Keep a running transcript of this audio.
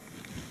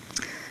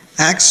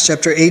Acts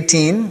chapter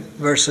 18,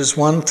 verses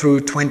 1 through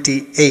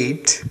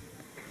 28.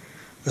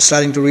 We're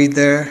starting to read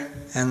there,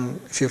 and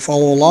if you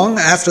follow along,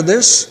 after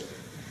this,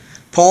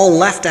 Paul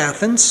left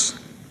Athens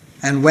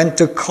and went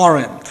to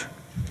Corinth.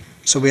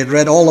 So we had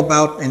read all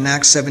about, in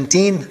Acts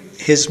 17,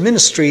 his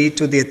ministry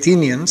to the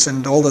Athenians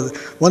and all the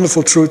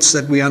wonderful truths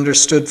that we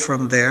understood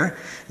from there.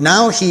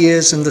 Now he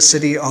is in the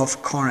city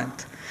of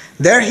Corinth.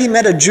 There he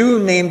met a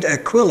Jew named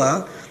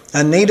Aquila,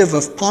 a native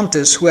of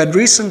Pontus, who had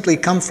recently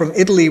come from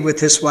Italy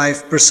with his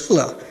wife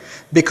Priscilla,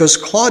 because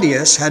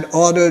Claudius had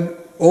ordered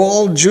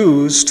all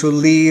Jews to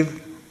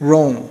leave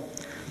Rome.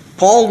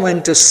 Paul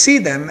went to see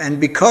them, and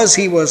because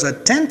he was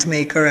a tent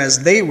maker as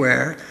they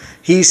were,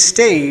 he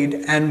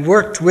stayed and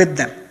worked with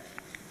them.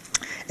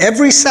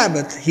 Every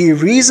Sabbath he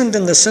reasoned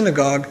in the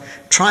synagogue,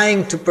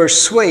 trying to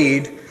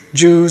persuade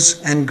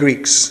Jews and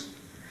Greeks.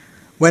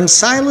 When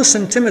Silas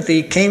and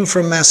Timothy came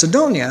from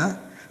Macedonia,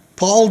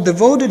 Paul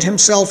devoted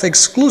himself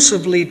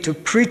exclusively to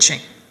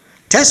preaching,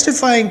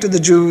 testifying to the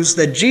Jews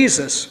that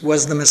Jesus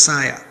was the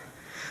Messiah.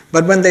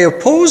 But when they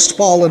opposed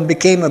Paul and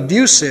became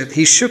abusive,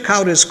 he shook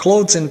out his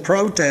clothes in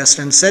protest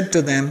and said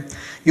to them,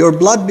 "Your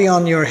blood be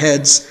on your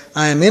heads.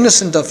 I am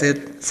innocent of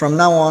it. From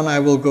now on I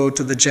will go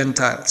to the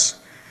Gentiles."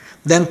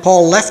 Then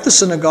Paul left the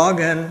synagogue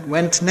and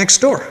went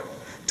next door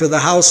to the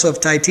house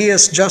of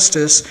Titius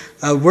Justus,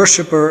 a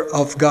worshiper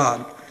of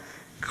God.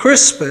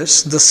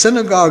 Crispus, the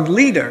synagogue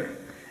leader,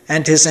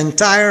 and his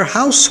entire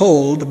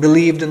household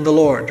believed in the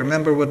Lord.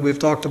 Remember what we've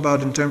talked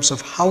about in terms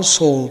of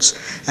households,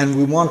 and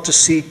we want to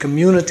see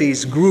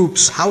communities,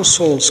 groups,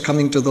 households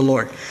coming to the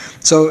Lord.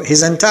 So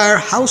his entire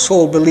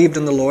household believed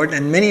in the Lord,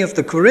 and many of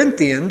the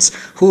Corinthians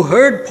who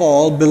heard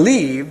Paul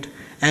believed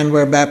and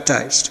were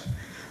baptized.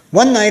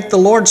 One night the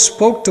Lord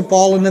spoke to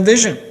Paul in a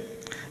vision.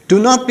 "Do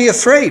not be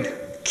afraid.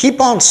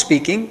 Keep on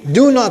speaking.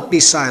 Do not be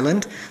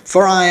silent,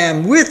 for I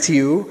am with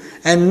you,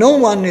 and no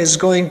one is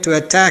going to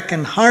attack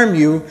and harm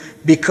you,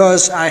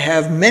 because I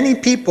have many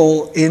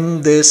people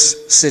in this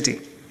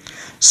city."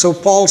 So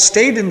Paul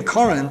stayed in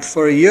Corinth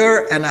for a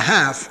year and a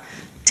half,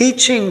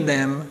 teaching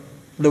them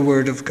the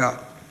word of God.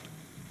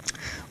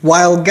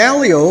 While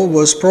Gallio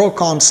was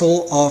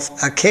proconsul of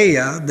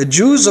Achaia, the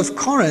Jews of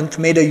Corinth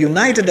made a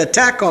united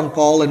attack on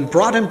Paul and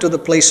brought him to the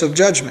place of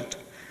judgment.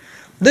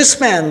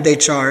 "This man," they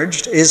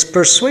charged, "is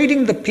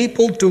persuading the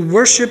people to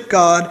worship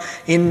God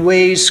in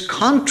ways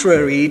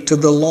contrary to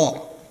the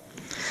law."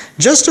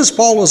 Just as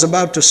Paul was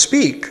about to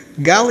speak,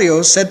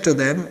 Gallio said to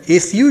them,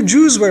 "If you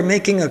Jews were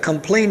making a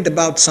complaint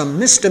about some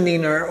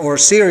misdemeanor or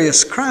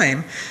serious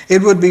crime,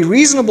 it would be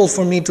reasonable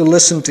for me to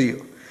listen to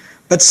you.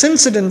 But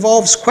since it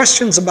involves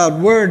questions about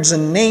words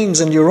and names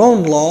and your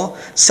own law,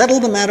 settle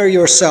the matter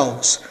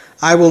yourselves.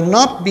 I will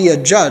not be a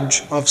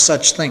judge of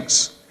such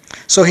things."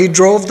 So he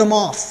drove them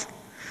off.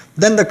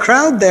 Then the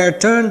crowd there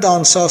turned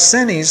on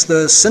Sosthenes,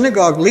 the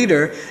synagogue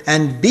leader,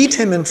 and beat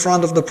him in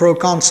front of the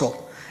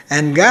proconsul.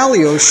 And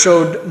Gallio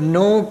showed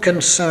no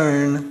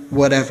concern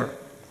whatever.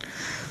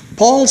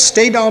 Paul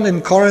stayed on in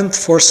Corinth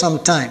for some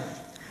time.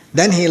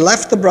 Then he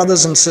left the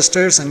brothers and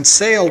sisters and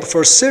sailed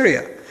for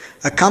Syria,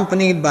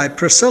 accompanied by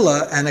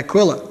Priscilla and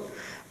Aquila.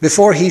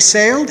 Before he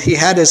sailed, he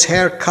had his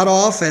hair cut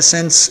off at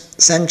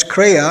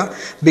Cenchrea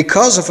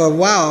because of a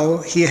vow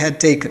he had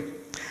taken.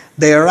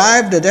 They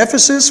arrived at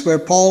Ephesus, where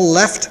Paul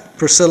left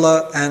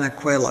Priscilla and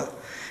Aquila.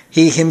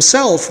 He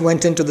himself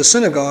went into the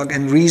synagogue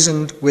and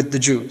reasoned with the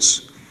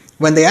Jews.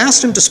 When they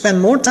asked him to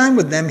spend more time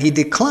with them, he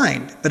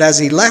declined. But as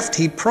he left,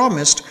 he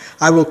promised,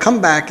 "I will come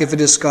back if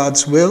it is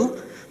God's will."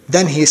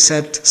 Then he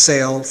set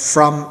sail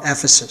from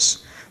Ephesus.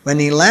 When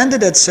he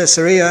landed at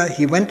Caesarea,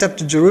 he went up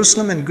to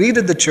Jerusalem and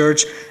greeted the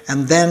church,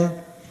 and then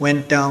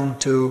went down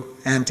to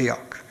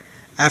Antioch.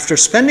 After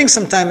spending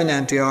some time in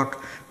Antioch,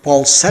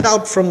 Paul set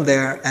out from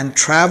there and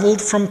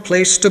traveled from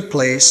place to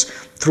place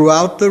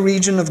throughout the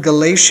region of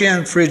Galatia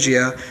and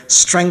Phrygia,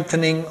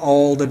 strengthening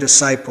all the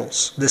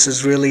disciples. This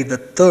is really the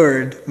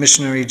third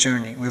missionary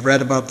journey. We've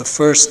read about the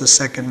first, the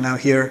second. Now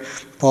here,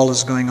 Paul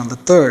is going on the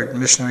third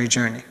missionary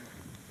journey.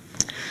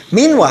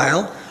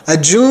 Meanwhile, a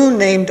Jew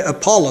named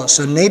Apollos,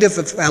 a native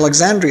of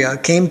Alexandria,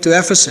 came to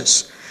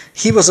Ephesus.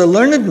 He was a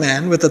learned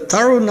man with a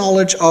thorough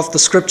knowledge of the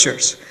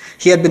Scriptures.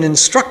 He had been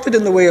instructed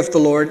in the way of the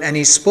Lord, and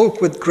he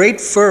spoke with great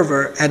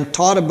fervor and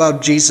taught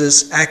about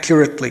Jesus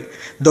accurately,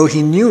 though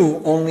he knew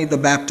only the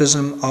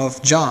baptism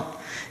of John.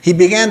 He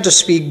began to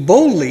speak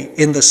boldly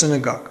in the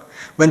synagogue.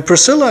 When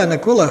Priscilla and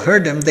Aquila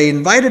heard him, they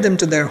invited him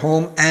to their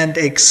home and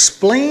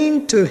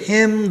explained to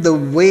him the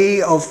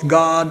way of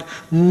God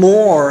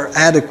more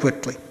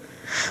adequately.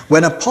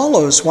 When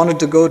Apollos wanted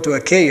to go to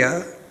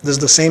Achaia, this is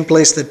the same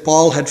place that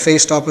Paul had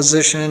faced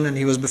opposition, and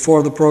he was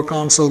before the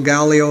proconsul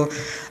Gallio,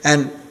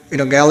 and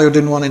Gallio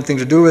didn't want anything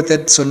to do with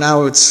it, so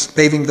now it's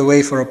paving the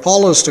way for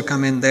Apollos to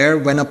come in there.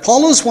 When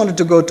Apollos wanted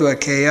to go to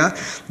Achaia,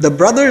 the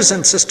brothers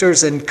and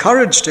sisters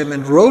encouraged him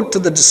and wrote to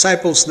the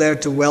disciples there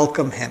to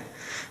welcome him.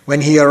 When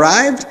he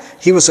arrived,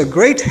 he was a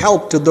great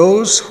help to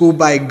those who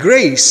by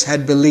grace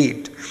had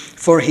believed,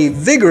 for he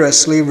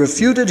vigorously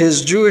refuted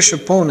his Jewish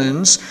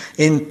opponents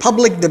in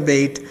public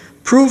debate,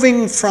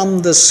 proving from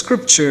the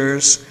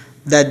Scriptures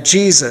that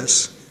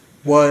Jesus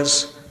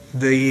was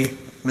the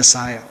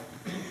Messiah.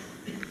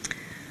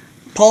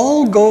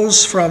 Paul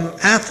goes from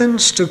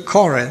Athens to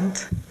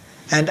Corinth,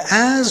 and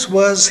as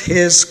was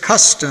his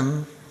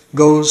custom,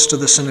 goes to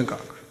the synagogue.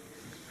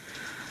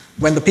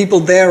 When the people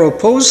there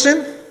opposed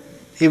him,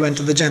 he went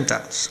to the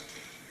Gentiles.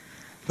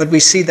 But we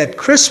see that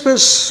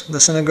Crispus, the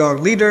synagogue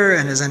leader,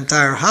 and his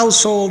entire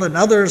household and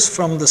others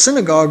from the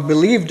synagogue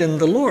believed in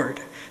the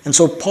Lord. And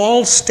so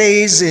Paul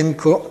stays in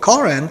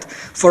Corinth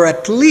for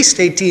at least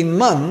 18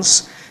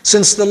 months,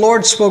 since the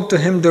Lord spoke to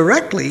him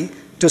directly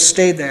to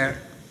stay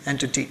there and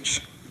to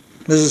teach.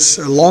 This is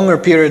a longer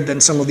period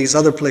than some of these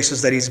other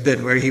places that he's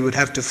been, where he would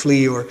have to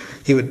flee, or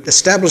he would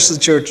establish the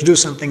church, do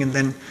something, and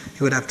then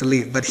he would have to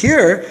leave. But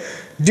here,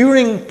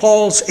 during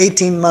Paul's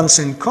 18 months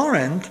in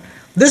Corinth,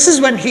 this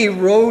is when he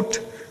wrote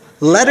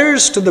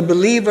letters to the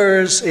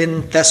believers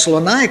in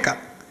Thessalonica,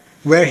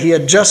 where he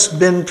had just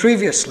been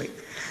previously,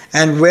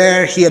 and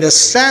where he had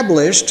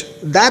established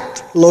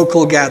that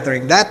local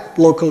gathering, that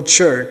local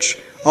church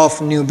of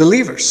new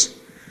believers.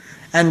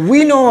 And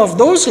we know of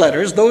those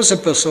letters, those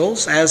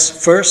epistles, as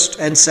 1st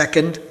and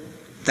 2nd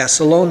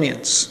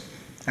Thessalonians.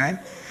 Right?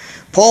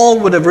 Paul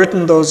would have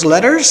written those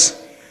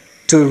letters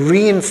to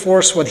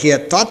reinforce what he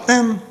had taught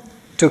them,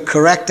 to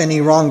correct any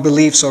wrong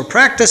beliefs or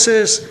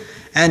practices,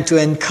 and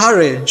to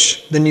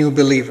encourage the new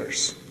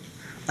believers.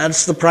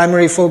 That's the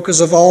primary focus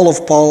of all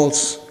of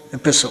Paul's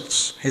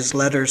epistles, his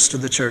letters to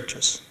the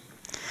churches.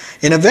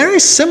 In a very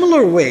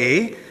similar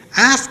way,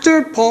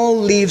 after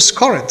Paul leaves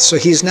Corinth, so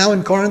he's now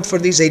in Corinth for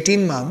these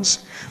 18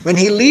 months, when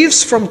he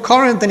leaves from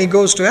Corinth and he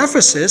goes to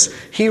Ephesus,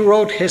 he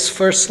wrote his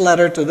first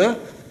letter to the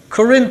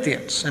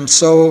Corinthians. And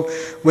so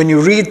when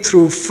you read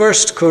through 1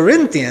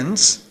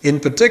 Corinthians in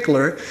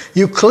particular,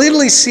 you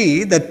clearly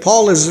see that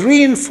Paul is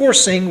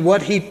reinforcing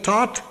what he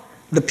taught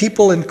the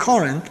people in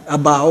Corinth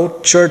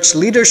about church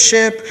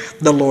leadership,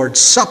 the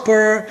Lord's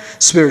Supper,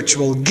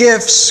 spiritual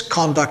gifts,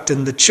 conduct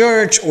in the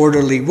church,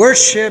 orderly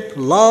worship,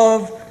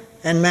 love,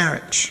 and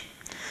marriage.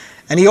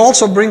 And he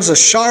also brings a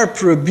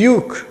sharp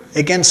rebuke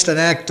against an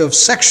act of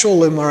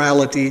sexual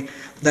immorality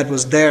that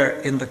was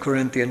there in the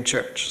Corinthian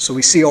church. So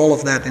we see all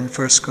of that in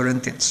 1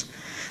 Corinthians.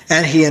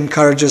 And he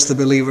encourages the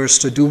believers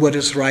to do what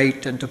is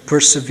right and to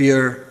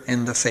persevere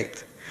in the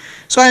faith.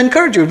 So I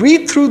encourage you,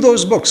 read through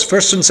those books,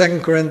 1st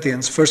and 2nd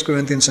Corinthians, 1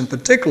 Corinthians in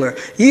particular,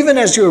 even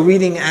as you're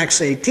reading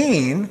Acts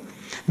 18,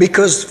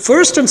 because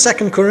 1st and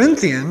 2nd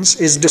Corinthians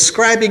is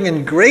describing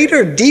in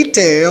greater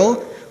detail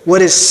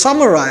what is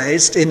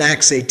summarized in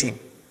Acts 18.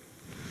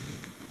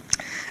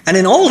 And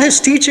in all his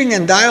teaching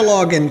and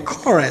dialogue in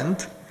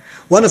Corinth,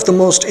 one of the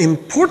most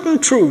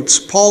important truths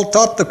Paul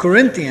taught the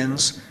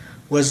Corinthians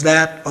was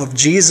that of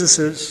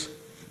Jesus'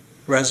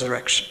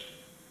 resurrection.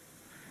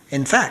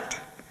 In fact,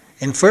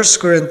 in 1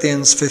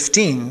 Corinthians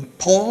 15,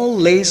 Paul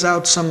lays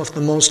out some of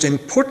the most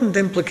important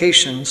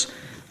implications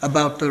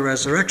about the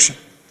resurrection.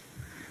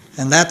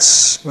 And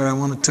that's where I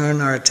want to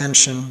turn our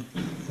attention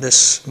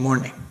this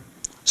morning.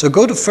 So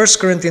go to 1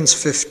 Corinthians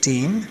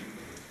 15,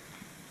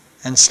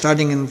 and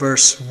starting in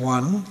verse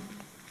 1.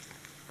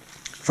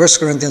 1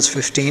 Corinthians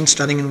 15,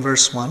 starting in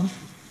verse 1.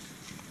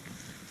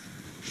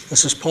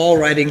 This is Paul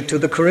writing to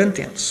the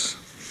Corinthians,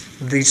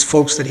 these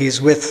folks that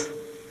he's with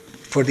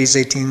for these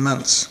 18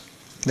 months.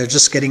 They're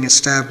just getting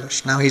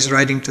established. Now he's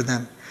writing to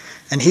them.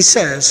 And he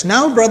says,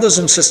 "Now, brothers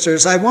and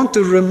sisters, I want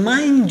to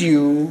remind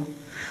you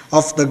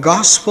of the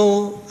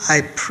gospel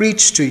I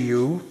preached to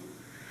you,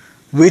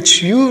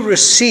 which you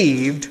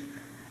received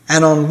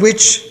and on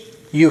which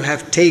you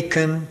have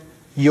taken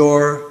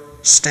your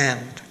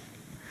stand.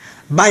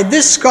 By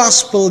this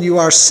gospel you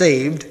are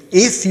saved,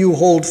 if you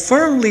hold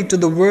firmly to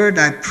the word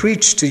I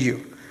preached to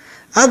you.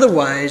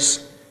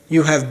 Otherwise,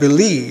 you have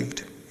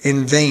believed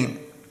in vain.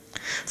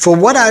 For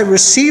what I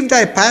received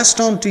I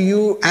passed on to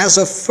you as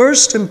of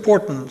first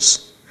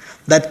importance,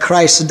 that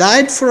Christ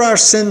died for our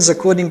sins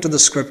according to the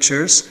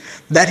Scriptures,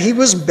 that he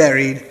was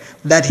buried,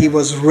 that he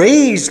was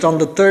raised on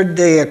the third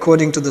day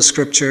according to the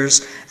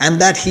Scriptures, and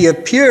that he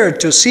appeared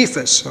to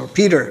Cephas, or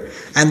Peter,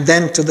 and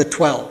then to the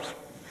 12.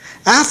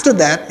 After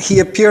that, he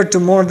appeared to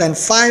more than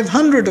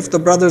 500 of the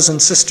brothers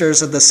and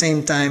sisters at the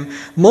same time,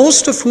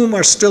 most of whom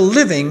are still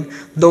living,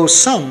 though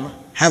some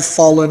have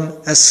fallen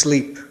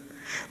asleep.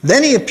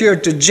 Then he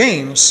appeared to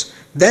James,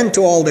 then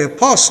to all the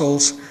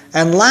apostles,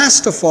 and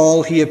last of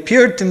all, he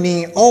appeared to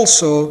me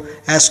also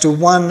as to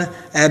one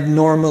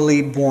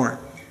abnormally born.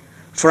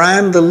 For I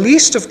am the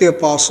least of the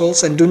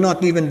apostles, and do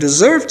not even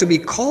deserve to be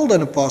called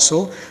an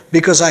apostle,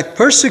 because I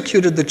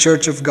persecuted the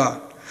church of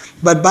God.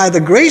 But by the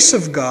grace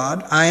of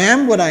God, I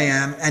am what I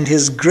am, and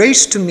his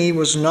grace to me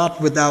was not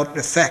without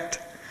effect.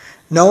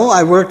 No,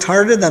 I worked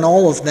harder than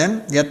all of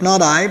them, yet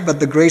not I, but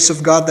the grace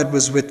of God that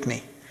was with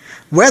me.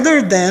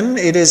 Whether then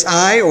it is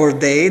I or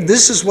they,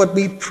 this is what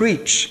we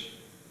preach,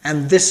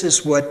 and this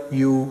is what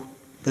you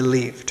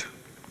believed.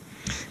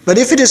 But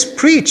if it is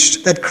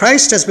preached that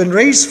Christ has been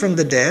raised from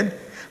the dead,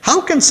 how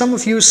can some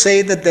of you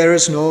say that there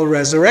is no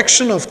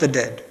resurrection of the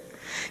dead?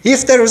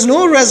 If there is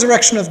no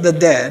resurrection of the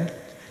dead,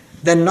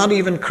 then not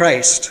even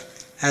Christ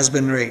has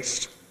been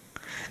raised.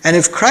 And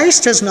if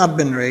Christ has not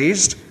been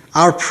raised,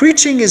 Our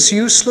preaching is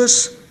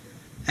useless,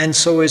 and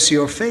so is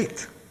your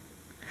faith.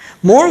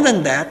 More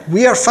than that,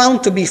 we are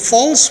found to be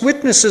false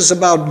witnesses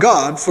about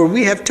God, for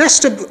we have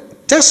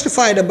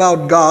testified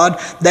about God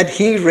that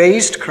he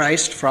raised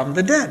Christ from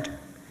the dead.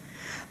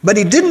 But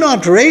he did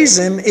not raise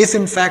him if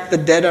in fact the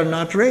dead are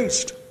not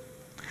raised.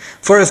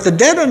 For if the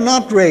dead are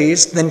not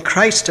raised, then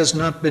Christ has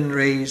not been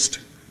raised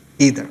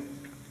either.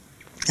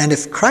 And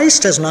if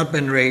Christ has not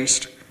been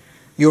raised,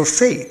 your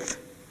faith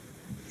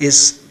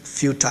is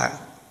futile.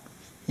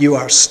 You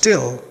are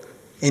still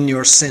in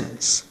your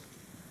sins.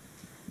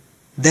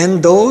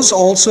 Then those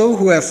also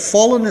who have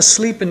fallen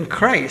asleep in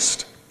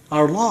Christ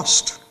are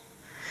lost.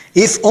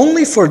 If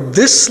only for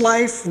this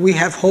life we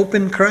have hope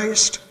in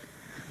Christ,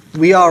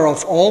 we are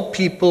of all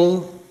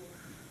people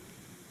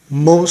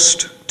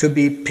most to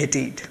be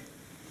pitied.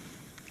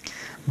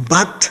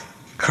 But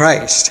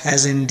Christ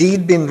has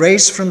indeed been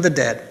raised from the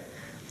dead,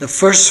 the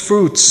first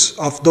fruits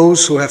of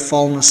those who have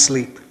fallen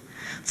asleep.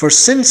 For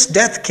since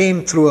death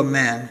came through a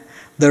man,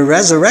 the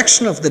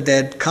resurrection of the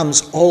dead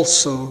comes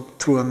also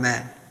through a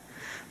man.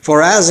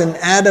 For as in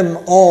Adam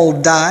all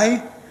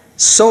die,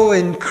 so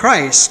in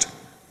Christ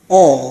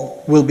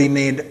all will be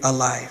made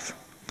alive.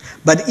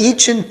 But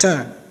each in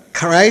turn,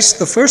 Christ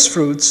the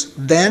firstfruits,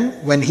 then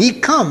when he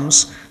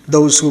comes,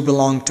 those who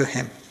belong to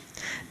him.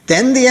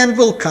 Then the end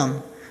will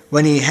come,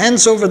 when he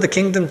hands over the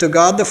kingdom to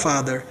God the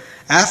Father,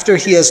 after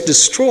he has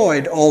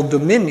destroyed all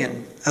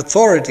dominion,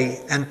 authority,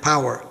 and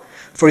power.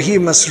 For he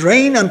must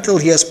reign until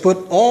he has put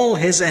all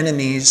his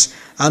enemies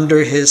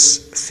under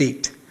his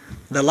feet.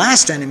 The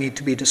last enemy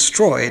to be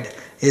destroyed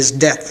is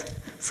death,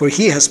 for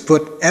he has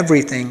put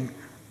everything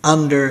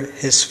under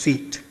his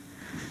feet.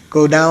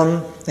 Go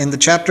down in the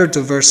chapter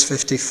to verse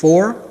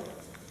 54.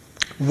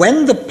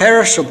 When the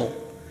perishable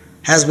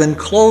has been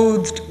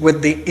clothed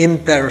with the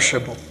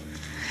imperishable,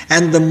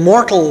 and the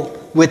mortal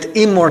with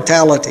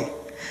immortality,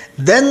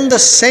 then the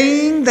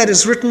saying that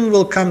is written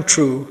will come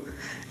true.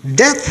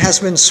 Death has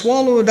been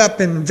swallowed up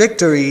in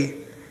victory.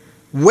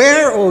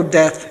 Where, O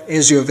death,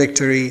 is your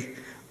victory?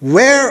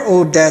 Where,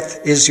 O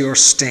death, is your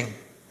sting?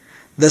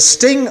 The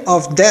sting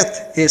of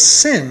death is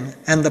sin,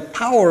 and the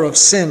power of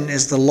sin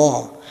is the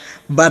law.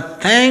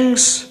 But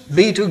thanks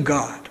be to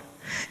God.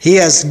 He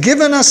has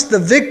given us the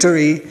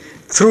victory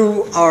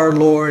through our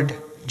Lord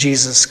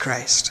Jesus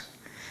Christ.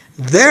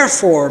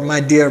 Therefore, my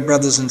dear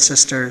brothers and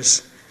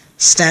sisters,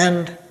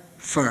 stand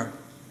firm.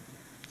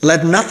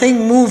 Let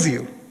nothing move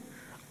you.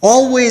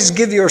 Always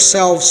give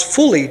yourselves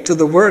fully to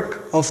the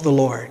work of the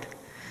Lord,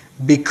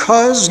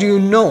 because you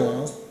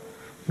know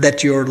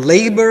that your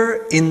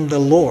labor in the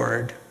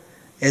Lord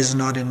is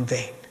not in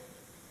vain.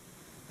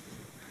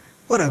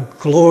 What a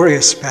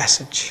glorious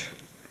passage.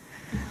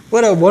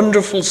 What a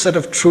wonderful set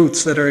of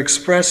truths that are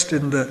expressed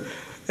in the,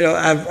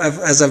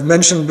 as I've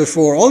mentioned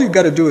before, all you've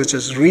got to do is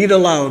just read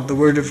aloud the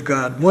Word of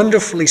God.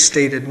 Wonderfully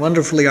stated,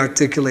 wonderfully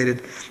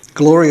articulated,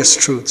 glorious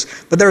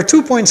truths. But there are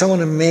 2 points I want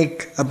to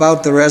make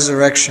about the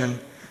resurrection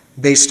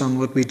based on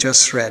what we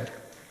just read.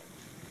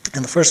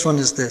 And the first one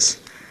is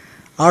this.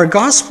 Our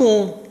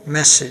gospel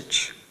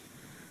message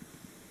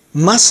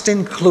must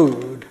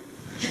include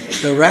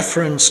the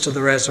reference to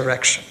the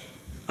resurrection.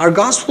 Our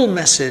gospel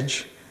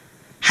message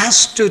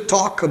has to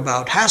talk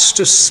about, has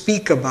to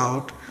speak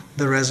about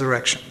the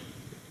resurrection.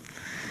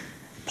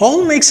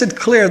 Paul makes it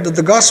clear that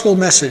the gospel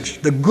message,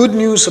 the good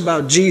news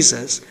about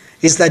Jesus,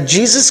 is that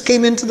Jesus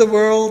came into the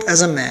world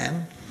as a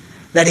man,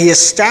 that he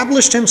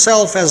established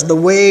himself as the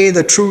way,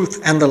 the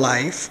truth, and the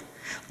life,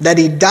 that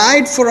he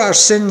died for our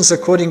sins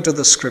according to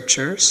the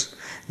scriptures,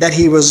 that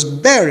he was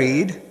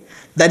buried,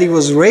 that he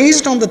was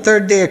raised on the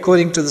third day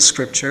according to the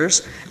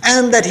scriptures,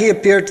 and that he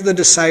appeared to the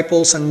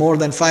disciples and more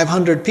than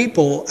 500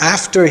 people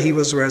after he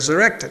was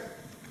resurrected.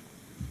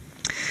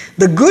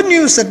 The good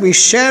news that we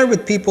share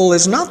with people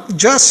is not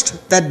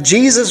just that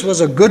Jesus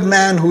was a good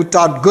man who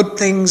taught good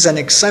things and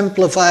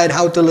exemplified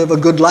how to live a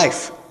good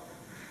life.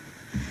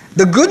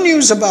 The good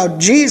news about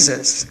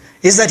Jesus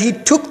is that he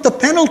took the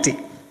penalty.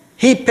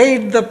 He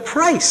paid the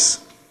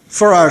price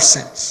for our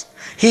sins.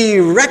 He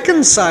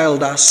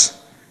reconciled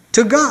us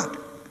to God.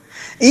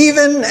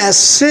 Even as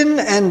sin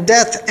and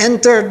death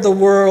entered the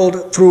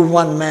world through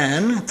one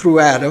man, through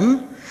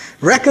Adam,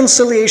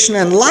 reconciliation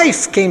and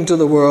life came to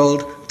the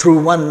world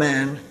through one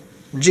man,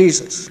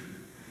 Jesus.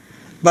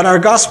 But our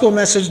gospel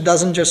message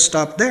doesn't just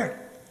stop there.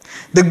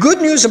 The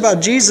good news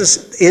about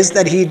Jesus is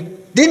that he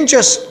didn't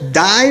just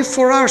die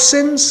for our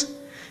sins,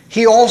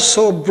 he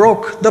also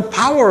broke the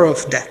power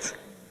of death.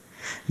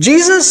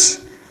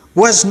 Jesus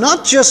was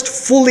not just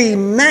fully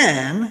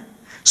man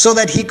so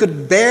that he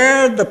could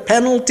bear the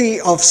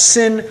penalty of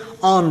sin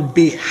on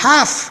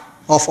behalf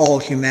of all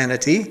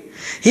humanity.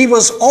 He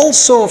was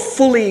also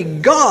fully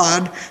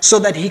God so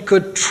that he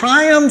could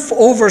triumph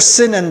over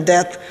sin and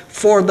death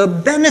for the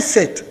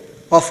benefit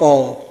of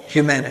all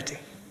humanity.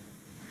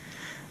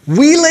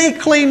 We lay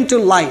claim to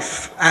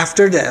life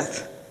after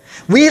death.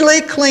 We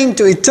lay claim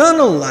to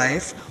eternal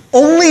life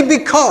only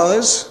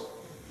because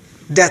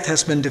death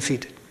has been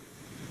defeated.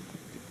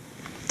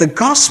 The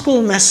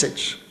gospel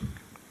message,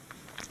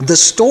 the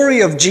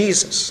story of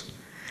Jesus,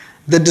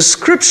 the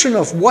description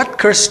of what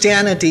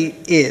Christianity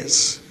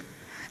is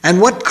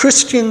and what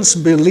Christians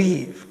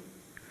believe,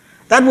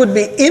 that would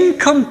be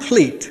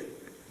incomplete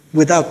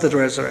without the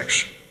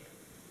resurrection.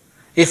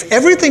 If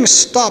everything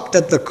stopped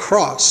at the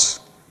cross,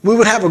 we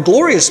would have a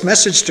glorious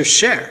message to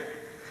share,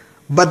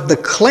 but the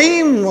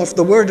claim of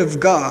the Word of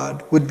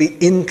God would be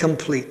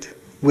incomplete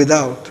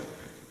without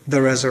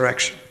the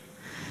resurrection.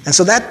 And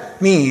so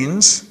that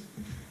means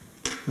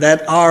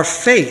that our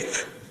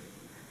faith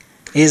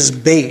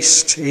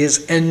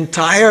is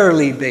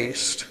entirely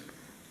based,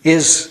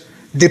 is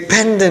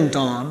dependent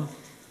on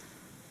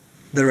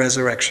the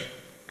resurrection.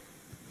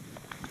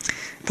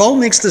 Paul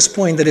makes this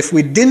point that if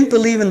we didn't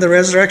believe in the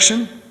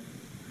resurrection,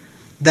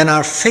 then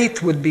our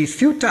faith would be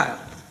futile.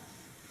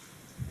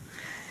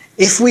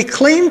 If we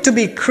claim to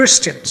be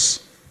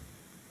Christians,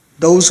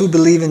 those who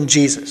believe in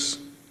Jesus,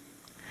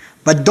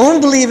 but don't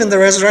believe in the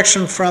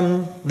resurrection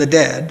from the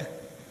dead,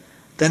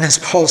 then as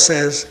Paul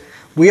says,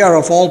 we are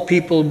of all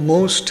people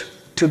most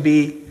to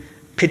be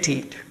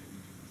pitied.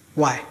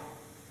 Why?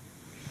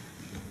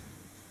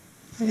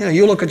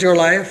 You look at your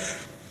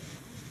life,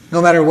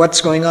 no matter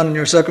what's going on in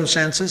your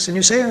circumstances, and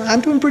you say,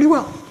 I'm doing pretty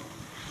well.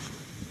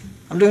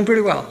 I'm doing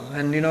pretty well.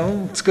 And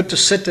it's good to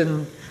sit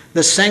in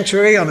this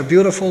sanctuary on a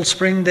beautiful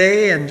spring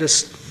day and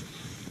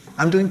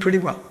I'm doing pretty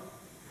well.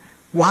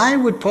 Why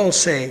would Paul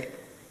say,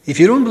 if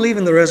you don't believe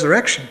in the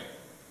resurrection,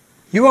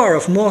 you are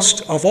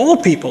of all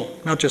people,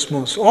 not just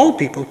most, all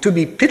people, to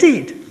be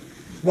pitied?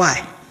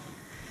 Why?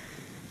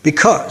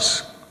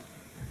 Because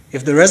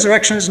if the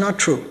resurrection is not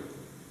true,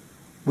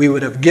 we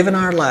would have given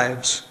our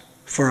lives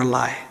for a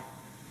lie.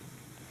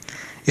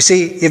 You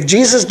see, if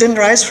Jesus didn't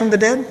rise from the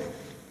dead,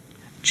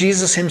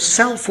 Jesus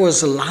himself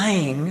was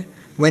lying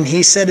when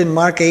he said in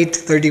Mark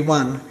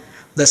 8:31,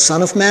 the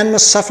Son of Man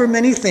must suffer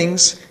many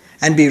things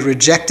and be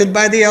rejected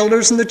by the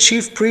elders and the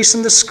chief priests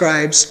and the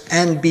scribes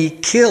and be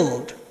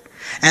killed,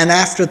 and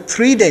after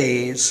 3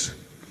 days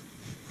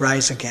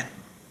rise again.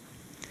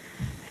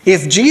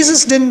 If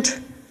Jesus didn't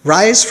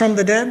rise from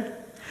the dead,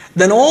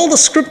 then all the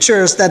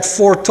scriptures that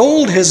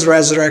foretold his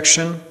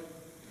resurrection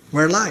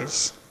were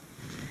lies.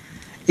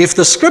 If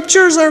the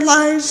scriptures are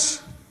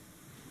lies,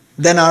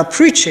 then our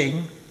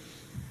preaching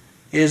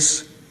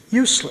is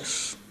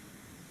useless.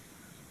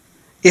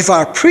 If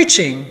our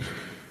preaching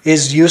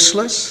is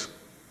useless,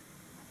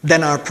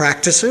 then our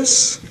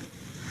practices,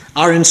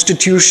 our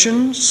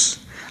institutions,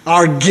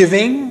 our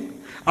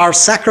giving, our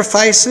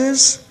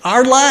sacrifices,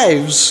 our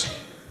lives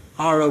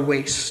are a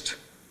waste.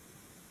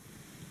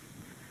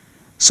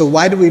 So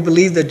why do we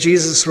believe that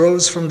Jesus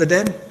rose from the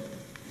dead?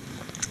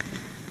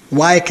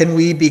 Why can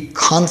we be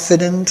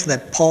confident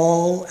that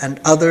Paul and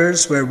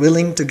others were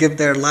willing to give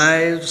their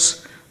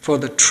lives for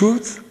the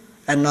truth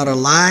and not a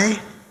lie?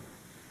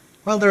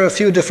 Well, there are a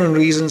few different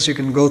reasons you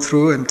can go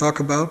through and talk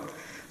about,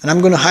 and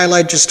I'm going to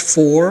highlight just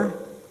 4.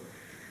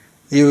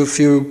 If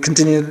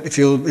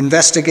you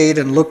investigate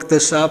and look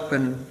this up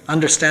and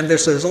understand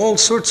this, there's all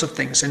sorts of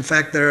things. In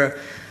fact, there are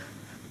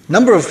a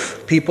number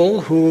of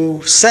people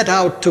who set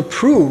out to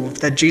prove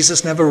that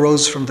Jesus never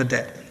rose from the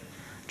dead.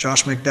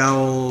 Josh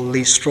McDowell,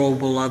 Lee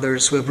Strobel,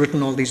 others who have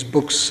written all these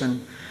books,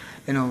 and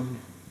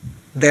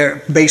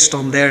they're based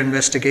on their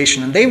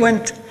investigation. And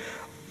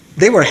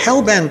they were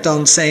hell-bent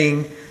on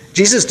saying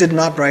Jesus did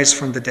not rise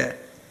from the dead.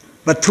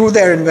 But through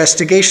their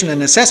investigation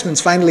and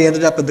assessments, finally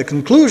ended up at the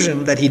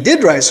conclusion that he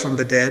did rise from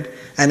the dead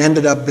and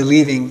ended up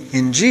believing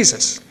in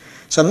Jesus.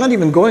 So I'm not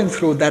even going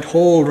through that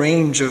whole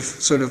range of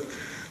sort of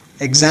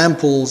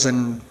examples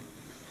and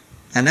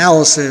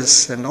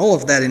analysis and all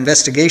of that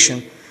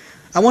investigation.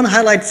 I want to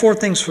highlight 4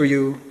 things for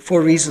you,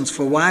 4 reasons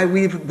for why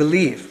we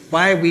believe,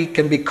 why we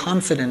can be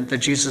confident that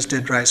Jesus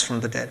did rise from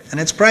the dead. And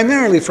it's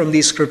primarily from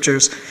these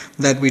scriptures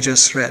that we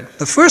just read.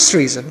 The first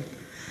reason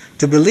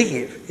to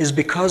believe is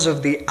because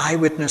of the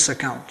eyewitness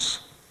accounts.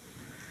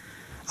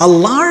 A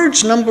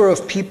large number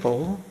of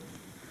people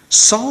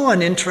saw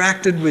and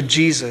interacted with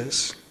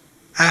Jesus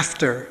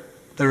after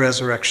the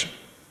resurrection.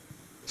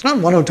 It's not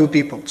 1 or 2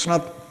 people. It's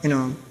not,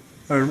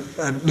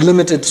 a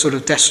limited sort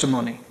of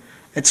testimony.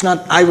 It's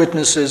not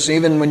eyewitnesses,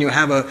 even when you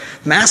have a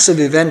massive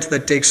event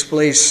that takes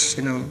place,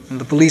 and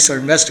the police are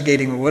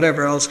investigating or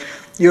whatever else.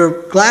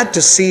 You're glad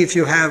to see if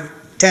you have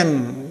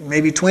 10,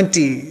 maybe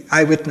 20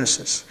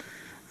 eyewitnesses,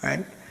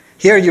 right?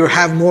 Here you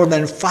have more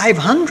than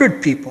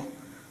 500 people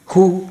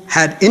who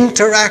had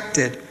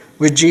interacted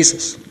with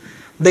Jesus.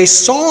 They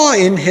saw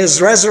in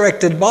his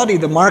resurrected body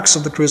the marks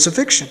of the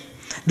crucifixion.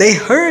 They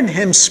heard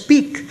him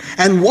speak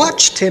and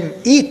watched him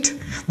eat.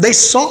 They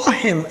saw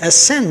him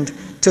ascend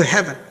to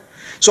heaven.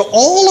 So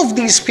all of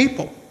these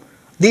people,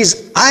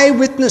 these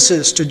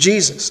eyewitnesses to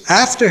Jesus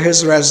after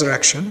his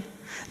resurrection,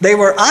 they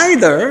were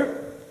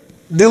either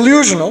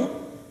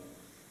delusional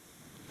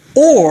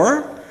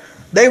or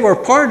they were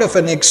part of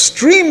an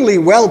extremely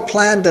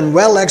well-planned and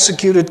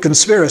well-executed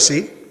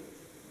conspiracy,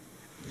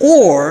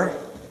 or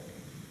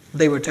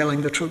they were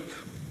telling the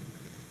truth.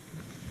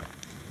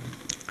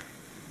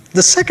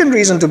 The second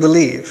reason to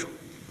believe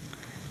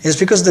is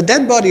because the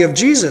dead body of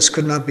Jesus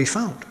could not be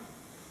found.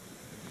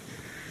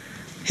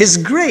 His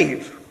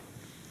grave,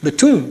 the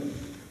tomb,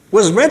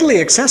 was readily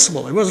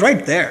accessible. It was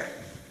right there.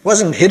 It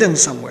wasn't hidden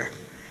somewhere.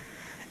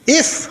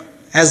 If,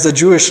 as the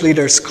Jewish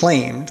leaders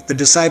claimed, the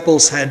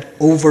disciples had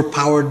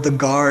overpowered the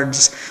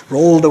guards,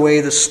 rolled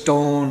away the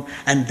stone,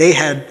 and they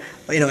had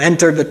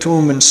entered the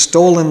tomb and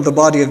stolen the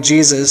body of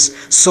Jesus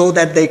so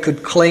that they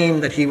could claim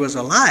that he was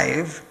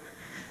alive,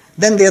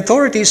 then the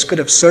authorities could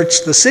have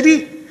searched the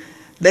city.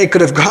 They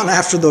could have gone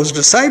after those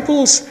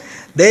disciples.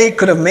 They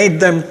could have made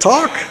them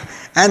talk,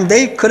 and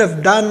they could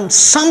have done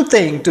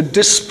something to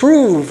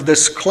disprove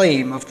this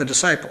claim of the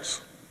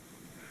disciples.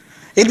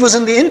 It was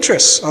in the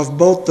interests of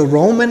both the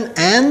Roman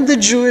and the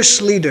Jewish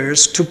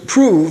leaders to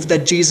prove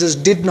that Jesus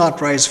did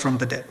not rise from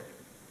the dead.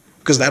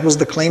 Because that was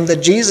the claim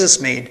that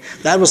Jesus made.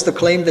 That was the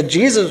claim that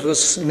Jesus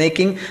was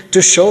making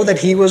to show that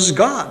he was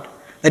God,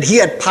 that he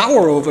had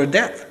power over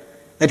death,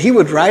 that he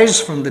would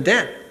rise from the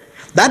dead.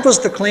 That was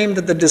the claim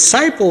that the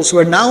disciples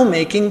were now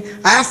making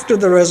after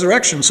the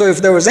resurrection. So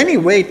if there was any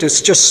way to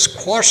just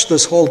squash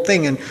this whole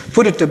thing and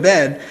put it to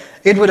bed,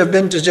 it would have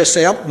been to just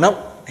say, oh,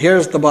 no,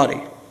 here's the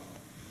body.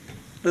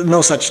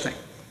 No such thing.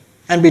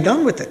 And be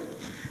done with it,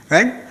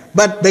 right?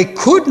 But they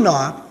could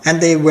not, and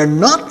they were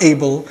not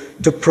able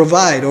to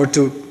provide or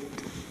to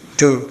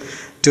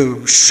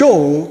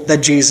show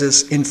that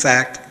Jesus, in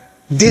fact,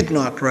 did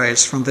not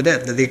rise from the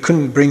dead, that they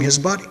couldn't bring his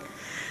body.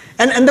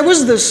 And there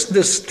was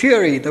this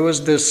theory, there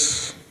was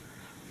this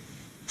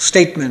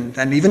statement,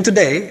 and even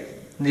today,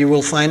 you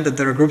will find that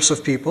there are groups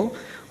of people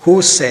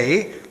who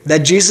say that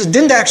Jesus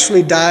didn't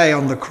actually die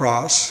on the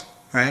cross,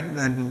 right?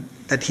 And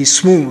that he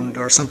swooned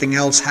or something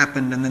else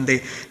happened and then they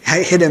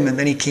hit him and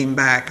then he came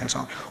back and so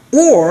on.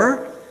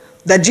 Or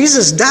that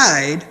Jesus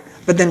died,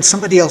 but then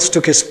somebody else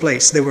took his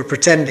place. They were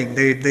pretending.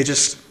 They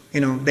just,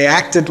 they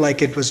acted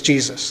like it was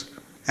Jesus.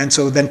 And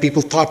so then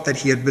people thought that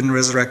he had been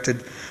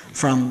resurrected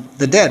from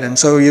the dead. And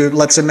so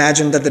let's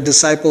imagine that the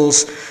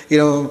disciples,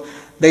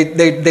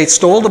 they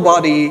stole the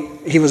body,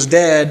 he was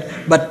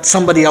dead, but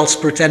somebody else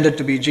pretended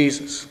to be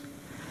Jesus.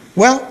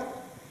 Well,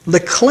 the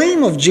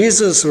claim of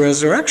Jesus'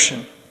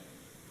 resurrection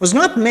was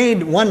not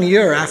made 1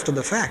 year after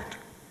the fact.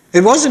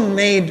 It wasn't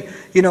made,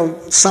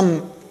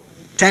 some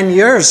 10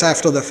 years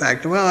after the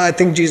fact. Well, I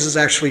think Jesus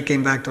actually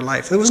came back to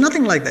life. There was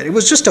nothing like that. It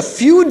was just a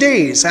few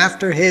days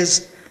after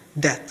his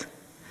death.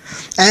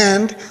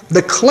 And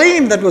the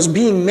claim that was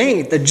being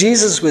made that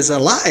Jesus was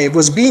alive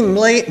was being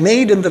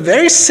made in the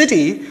very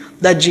city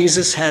that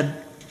Jesus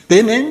had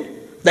been in,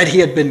 that he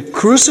had been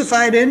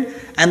crucified in,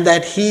 and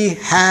that he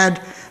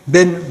had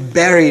been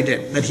buried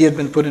in, that he had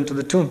been put into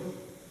the tomb.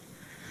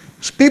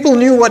 So people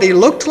knew what he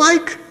looked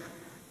like,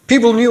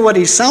 people knew what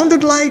he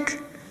sounded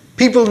like,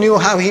 people knew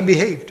how he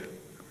behaved.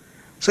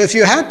 So if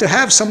you had to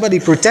have somebody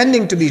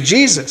pretending to be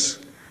Jesus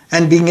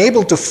and being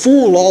able to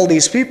fool all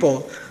these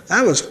people,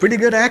 that was pretty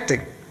good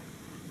acting.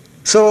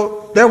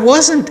 So there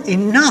wasn't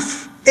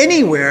enough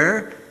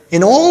anywhere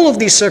in all of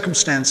these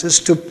circumstances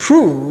to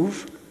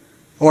prove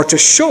or to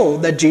show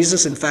that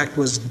Jesus in fact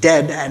was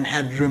dead and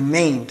had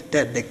remained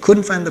dead. They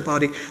couldn't find the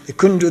body, they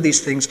couldn't do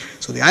these things.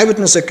 So the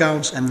eyewitness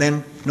accounts and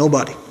then no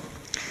body.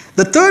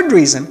 The third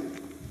reason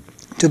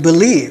to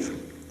believe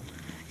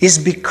is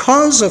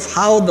because of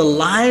how the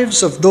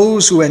lives of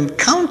those who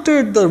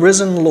encountered the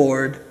risen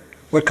Lord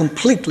were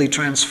completely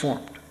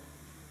transformed.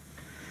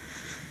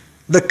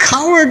 The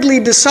cowardly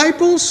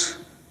disciples,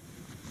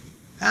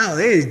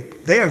 they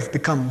have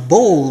become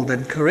bold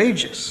and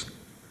courageous.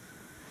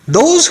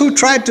 Those who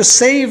tried to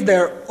save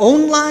their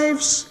own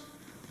lives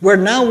were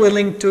now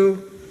willing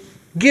to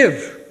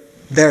give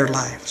their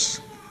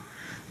lives.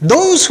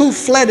 Those who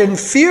fled in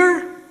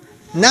fear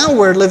now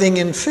were living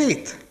in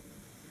faith.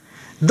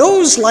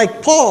 Those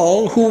like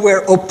Paul who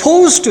were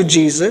opposed to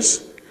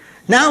Jesus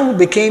now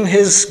became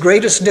his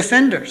greatest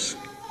defenders.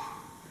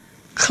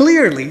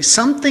 Clearly,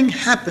 something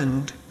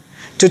happened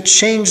to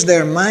change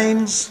their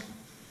minds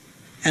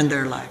and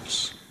their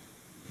lives.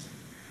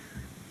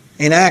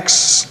 In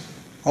Acts,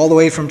 all the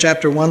way from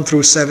chapter 1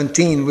 through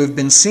 17, we've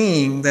been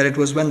seeing that it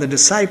was when the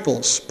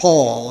disciples,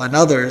 Paul and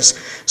others,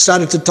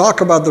 started to talk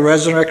about the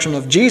resurrection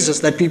of Jesus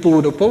that people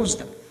would oppose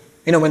them.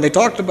 When they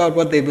talked about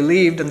what they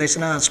believed, and they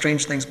said,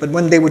 strange things. But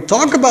when they would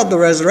talk about the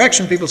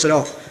resurrection, people said,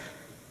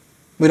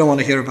 we don't want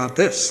to hear about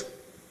this.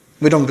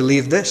 We don't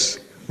believe this.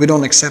 We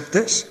don't accept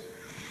this.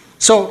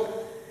 So,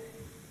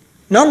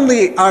 not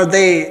only are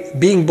they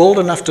being bold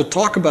enough to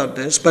talk about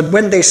this, but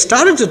when they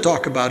started to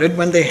talk about it,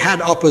 when they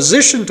had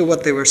opposition to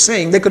what they were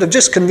saying, they could have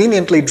just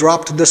conveniently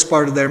dropped this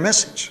part of their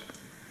message.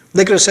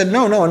 They could have said,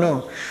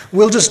 no,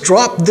 we'll just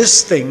drop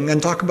this thing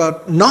and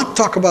not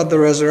talk about the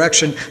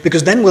resurrection,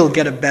 because then we'll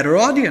get a better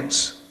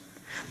audience.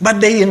 But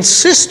they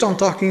insist on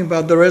talking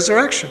about the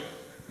resurrection.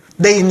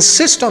 They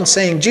insist on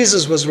saying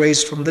Jesus was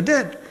raised from the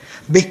dead,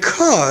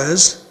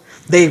 because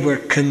they were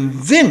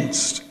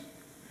convinced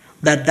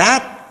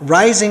that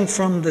rising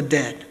from the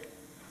dead,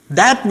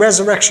 that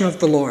resurrection of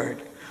the Lord,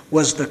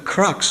 was the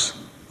crux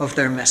of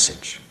their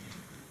message.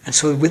 And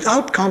so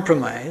without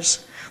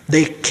compromise,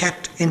 they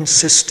kept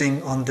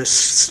insisting on this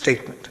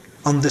statement,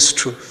 on this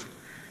truth.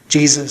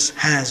 Jesus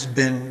has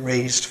been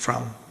raised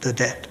from the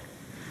dead.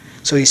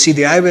 So you see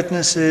the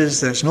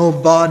eyewitnesses, there's no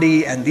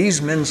body, and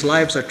these men's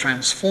lives are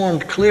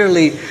transformed.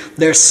 Clearly,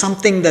 there's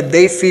something that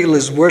they feel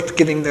is worth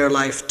giving their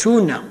life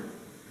to now.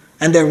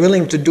 And they're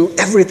willing to do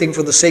everything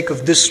for the sake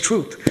of this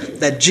truth,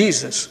 that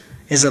Jesus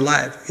is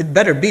alive. It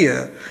better be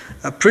a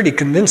pretty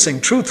convincing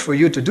truth for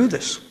you to do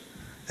this.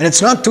 And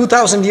it's not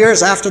 2,000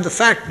 years after the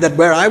fact that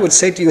where I would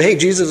say to you, hey,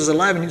 Jesus is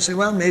alive, and you say,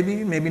 well,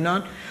 maybe, maybe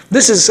not.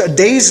 This is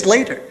days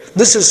later.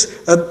 This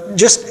is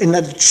just in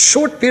a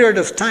short period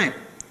of time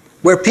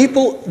where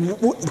people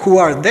who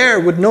are there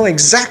would know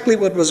exactly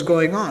what was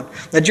going on.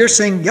 That you're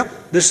saying, yep,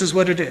 this is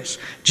what it is.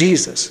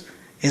 Jesus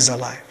is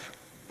alive.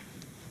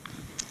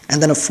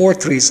 And then a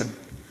fourth reason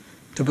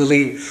to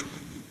believe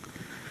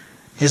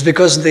is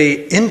because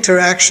the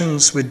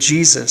interactions with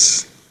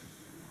Jesus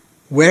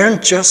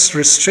weren't just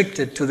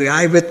restricted to the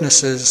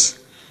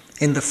eyewitnesses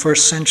in the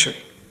first century.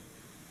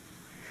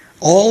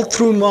 All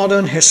through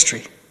modern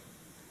history,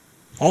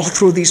 all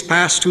through these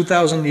past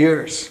 2,000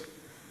 years,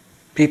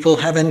 people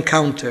have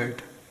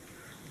encountered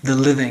the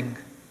living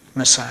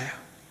Messiah.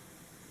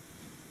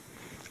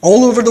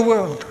 All over the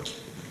world,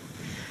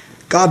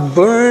 God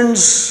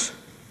burns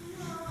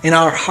in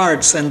our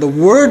hearts, and the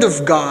Word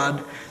of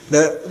God,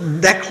 the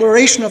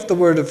declaration of the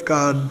Word of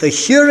God, the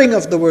hearing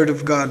of the Word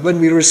of God,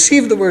 when we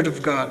receive the Word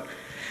of God,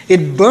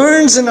 it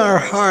burns in our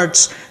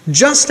hearts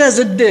just as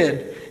it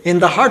did in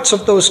the hearts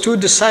of those two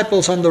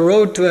disciples on the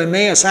road to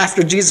Emmaus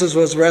after Jesus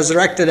was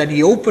resurrected, and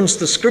he opens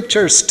the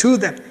scriptures to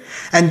them.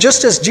 And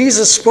just as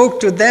Jesus spoke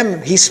to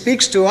them, he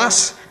speaks to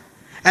us.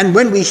 And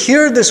when we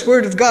hear this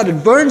word of God,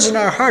 it burns in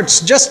our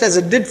hearts just as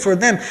it did for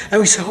them.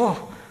 And we say,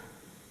 oh,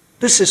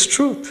 this is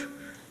truth.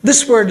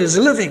 This word is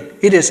living.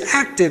 It is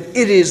active.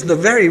 It is the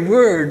very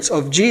words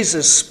of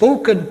Jesus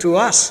spoken to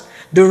us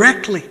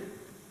directly.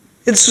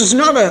 This is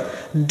not a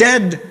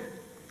dead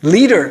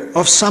leader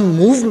of some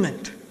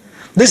movement.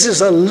 This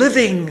is a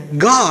living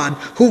God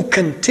who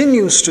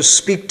continues to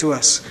speak to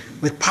us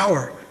with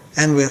power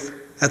and with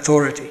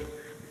authority.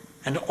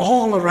 And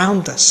all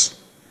around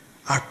us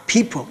are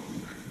people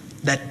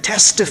that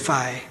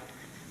testify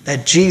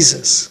that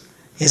Jesus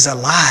is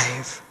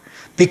alive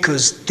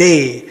because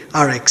they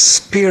are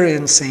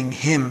experiencing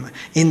him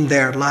in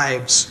their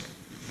lives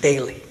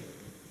daily.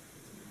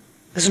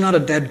 This is not a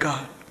dead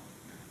God,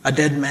 a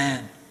dead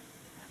man,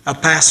 a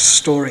past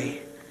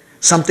story,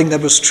 something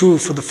that was true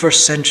for the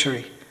first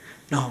century.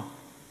 No,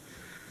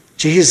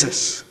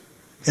 Jesus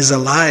is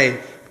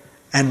alive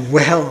and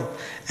well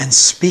and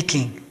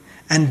speaking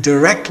and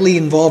directly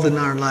involved in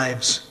our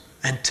lives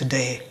and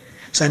today.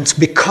 So it's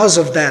because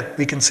of that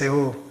we can say,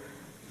 oh,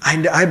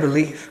 I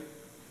believe.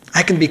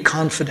 I can be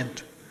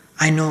confident.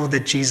 I know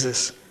that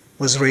Jesus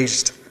was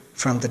raised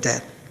from the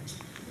dead.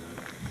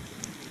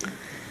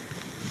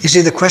 You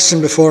see, the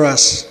question before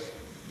us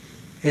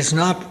is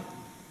not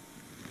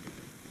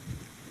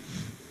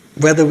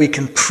whether we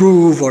can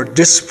prove or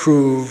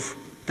disprove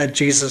that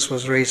Jesus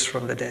was raised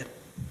from the dead.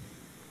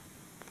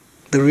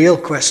 The real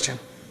question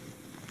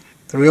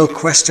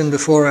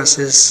before us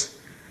is,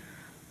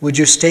 would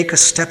you take a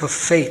step of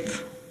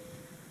faith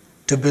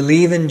to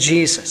believe in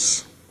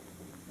Jesus,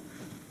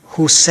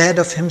 who said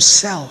of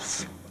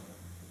himself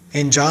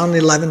in John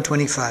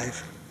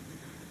 11:25,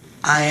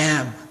 I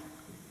am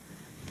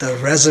the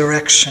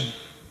resurrection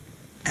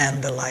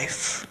and the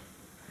life.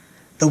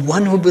 The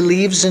one who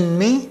believes in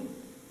me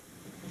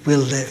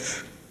will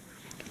live,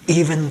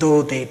 even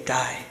though they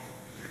die.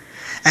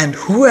 And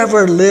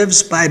whoever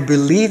lives by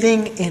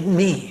believing in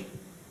me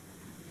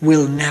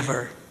will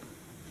never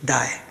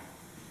die.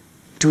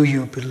 Do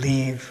you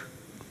believe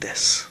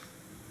this?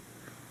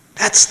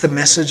 That's the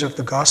message of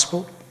the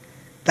gospel.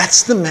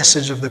 That's the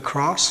message of the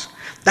cross.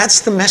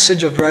 That's the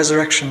message of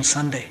Resurrection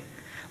Sunday.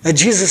 That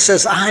Jesus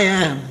says, I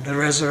am the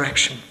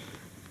resurrection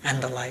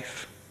and the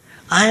life.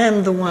 I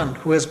am the one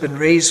who has been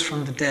raised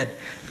from the dead,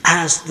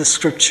 as the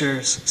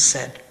scriptures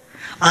said.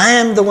 I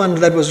am the one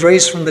that was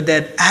raised from the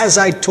dead, as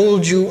I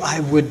told you I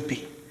would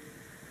be.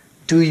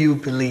 Do you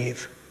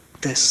believe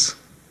this?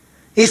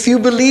 If you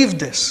believe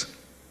this,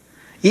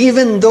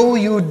 even though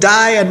you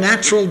die a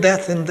natural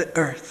death in the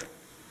earth,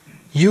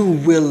 you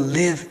will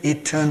live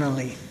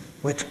eternally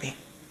with me.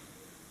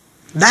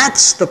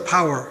 That's the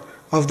power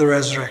of the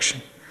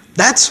resurrection.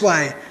 That's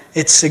why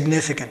it's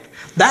significant.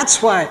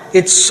 That's why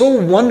it's so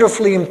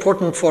wonderfully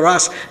important for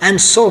us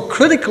and so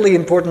critically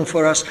important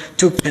for us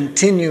to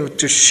continue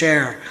to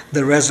share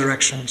the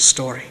resurrection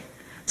story.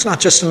 It's not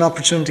just an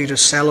opportunity to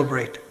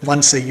celebrate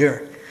once a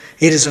year.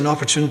 It is an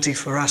opportunity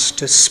for us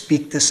to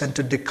speak this and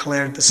to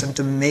declare this and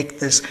to make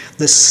this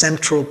the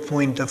central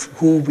point of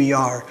who we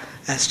are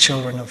as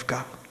children of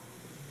God.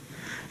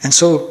 And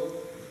so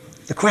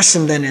the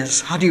question then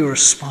is, how do you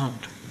respond?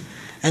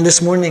 And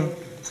this morning,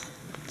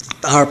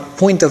 our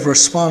point of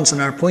response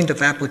and our point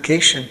of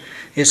application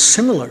is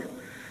similar,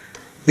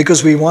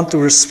 because we want to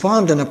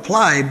respond and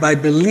apply by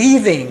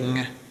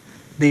believing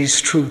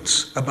these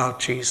truths about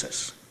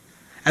Jesus.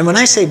 And when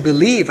I say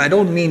believe, I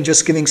don't mean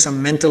just giving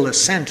some mental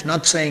assent,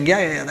 not saying,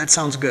 yeah, that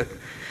sounds good,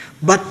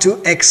 but to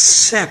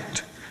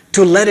accept,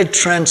 to let it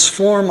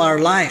transform our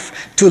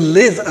life, to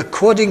live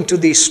according to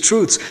these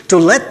truths, to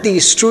let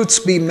these truths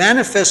be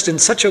manifest in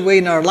such a way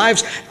in our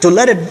lives, to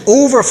let it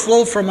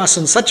overflow from us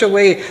in such a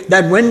way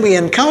that when we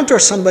encounter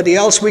somebody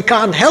else, we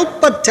can't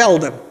help but tell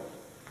them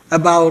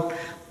about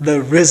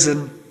the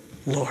risen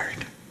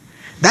Lord.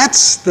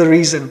 That's the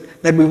reason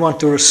that we want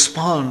to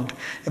respond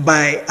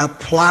by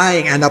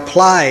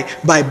apply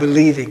by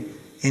believing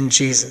in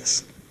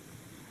Jesus.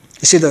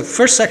 You see, the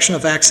first section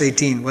of Acts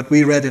 18, what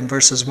we read in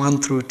verses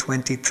 1 through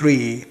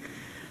 23,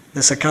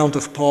 this account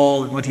of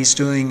Paul and what he's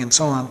doing and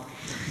so on,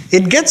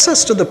 it gets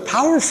us to the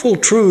powerful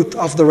truth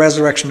of the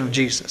resurrection of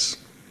Jesus.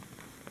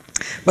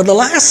 But the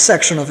last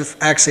section of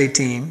Acts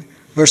 18,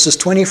 verses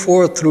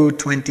 24 through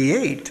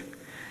 28,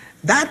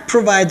 that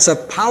provides a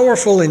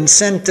powerful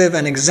incentive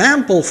and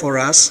example for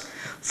us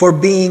for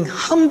being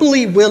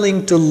humbly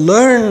willing to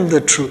learn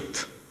the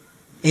truth,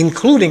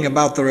 including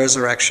about the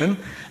resurrection,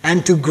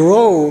 and to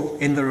grow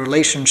in the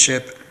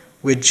relationship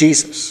with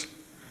Jesus.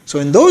 So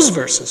in those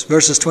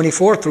verses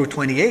 24 through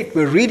 28,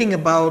 we're reading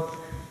about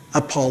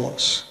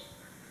Apollos.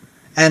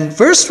 And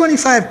verse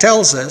 25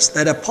 tells us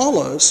that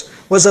Apollos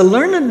was a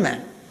learned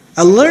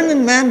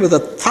man with a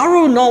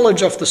thorough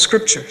knowledge of the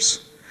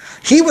Scriptures.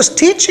 He was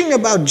teaching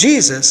about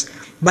Jesus,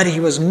 but he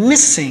was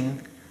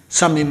missing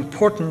some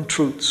important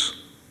truths.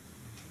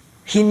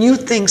 He knew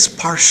things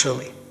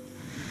partially.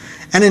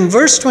 And in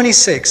verse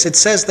 26, it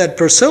says that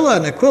Priscilla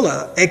and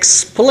Aquila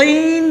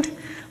explained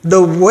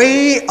the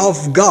way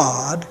of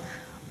God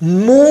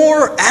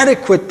more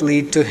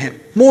adequately to him,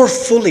 more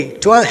fully,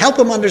 to help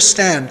him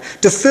understand,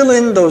 to fill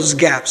in those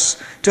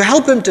gaps, to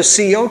help him to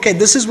see, okay,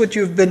 this is what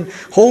you've been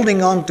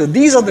holding on to.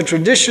 These are the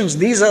traditions,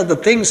 these are the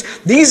things,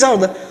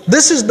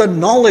 this is the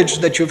knowledge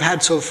that you've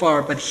had so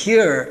far, but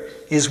here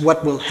is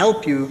what will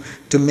help you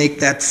to make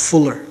that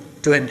fuller,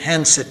 to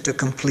enhance it, to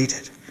complete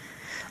it.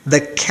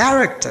 The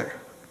character,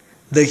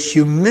 the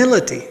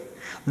humility,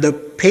 the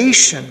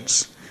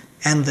patience,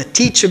 and the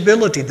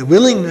teachability, the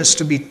willingness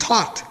to be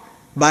taught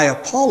by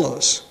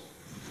Apollos,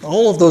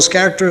 all of those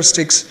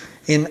characteristics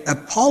in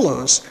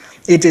Apollos,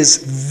 it is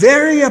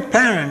very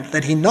apparent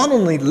that he not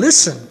only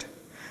listened,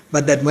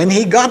 but that when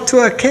he got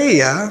to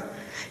Achaia,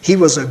 he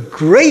was a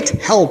great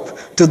help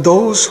to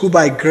those who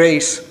by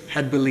grace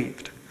had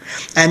believed.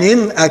 And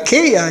in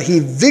Achaia, he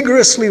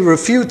vigorously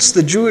refutes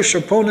the Jewish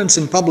opponents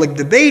in public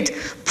debate,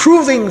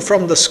 proving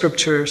from the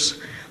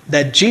Scriptures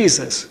that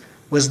Jesus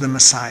was the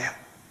Messiah.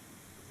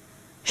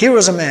 Here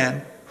was a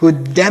man who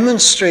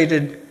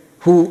demonstrated,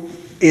 who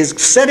is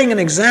setting an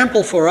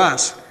example for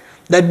us,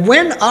 that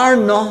when our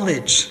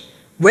knowledge,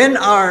 when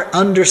our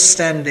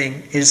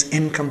understanding is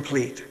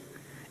incomplete,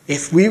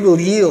 if we will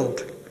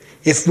yield,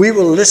 if we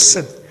will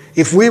listen,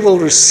 if we will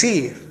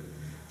receive,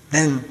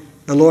 then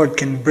the Lord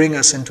can bring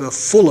us into a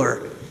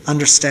fuller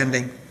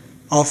understanding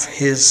of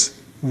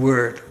His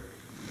Word.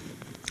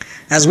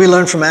 As we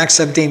learn from Acts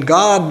 17,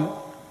 God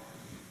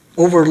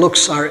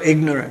overlooks our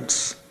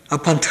ignorance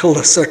up until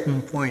a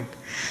certain point.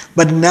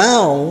 But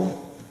now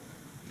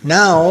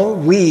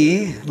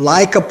we,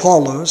 like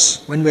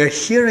Apollos, when we're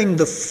hearing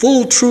the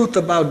full truth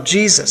about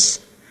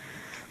Jesus,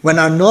 when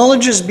our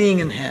knowledge is being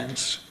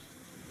enhanced,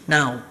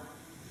 now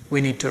we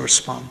need to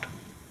respond.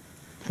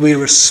 We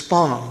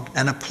respond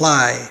and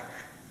apply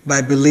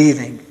by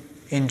believing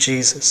in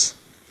Jesus.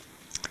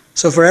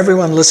 So for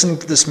everyone listening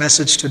to this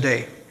message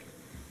today,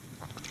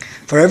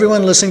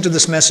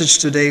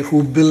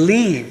 who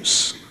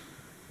believes,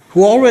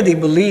 who already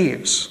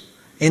believes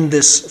in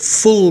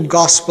this full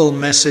gospel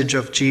message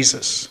of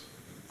Jesus,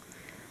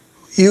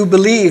 you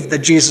believe that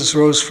Jesus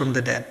rose from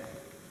the dead.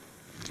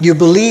 You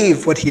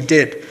believe what He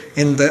did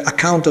in the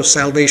account of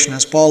salvation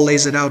as Paul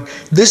lays it out.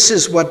 This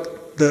is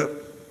the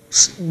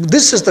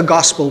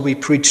gospel we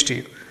preach to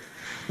you.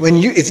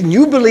 If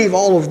you believe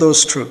all of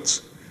those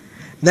truths,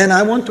 then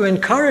I want to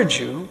encourage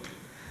you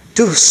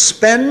to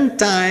spend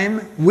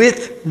time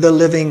with the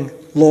living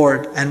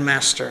Lord and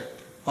Master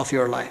of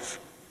your life.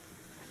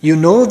 You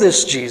know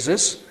this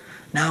Jesus,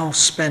 now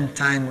spend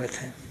time with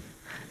Him.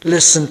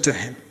 Listen to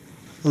Him.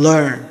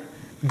 Learn,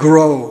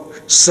 grow,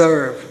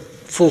 serve,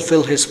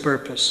 fulfill His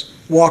purpose,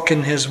 walk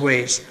in His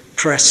ways,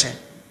 press in.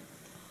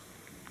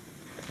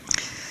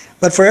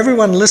 But for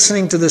everyone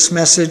listening to this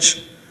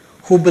message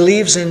who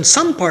believes in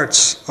some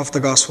parts of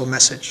the gospel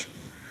message,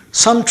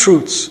 some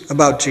truths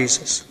about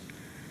Jesus,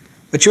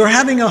 but you're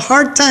having a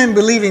hard time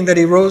believing that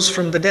He rose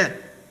from the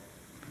dead,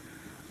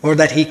 or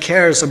that He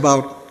cares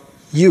about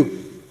you,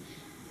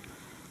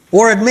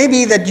 or it may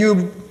be that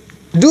you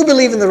do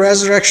believe in the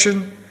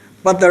resurrection,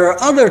 but there are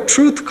other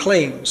truth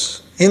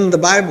claims in the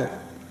Bible.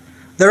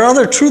 There are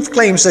other truth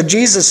claims that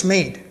Jesus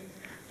made,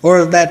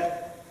 or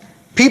that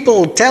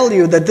people tell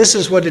you that this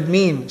is what it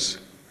means,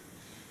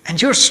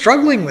 and you're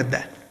struggling with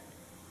that.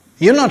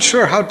 You're not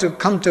sure how to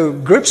come to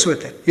grips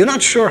with it. You're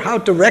not sure how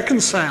to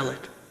reconcile it.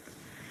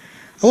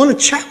 I want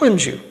to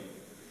challenge you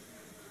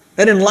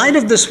that in light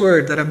of this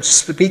word that I'm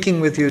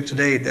speaking with you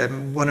today, that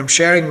what I'm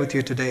sharing with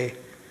you today,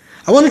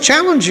 I want to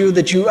challenge you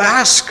that you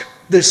ask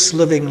this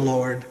living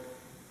Lord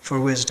for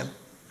wisdom.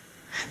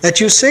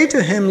 That you say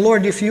to him,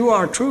 Lord, if you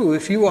are true,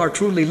 if you are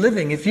truly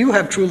living, if you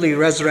have truly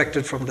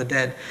resurrected from the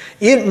dead,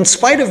 in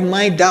spite of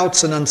my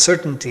doubts and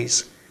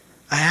uncertainties,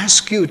 I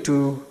ask you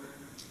to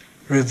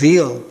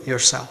reveal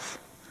yourself.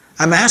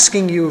 I'm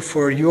asking you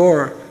for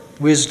your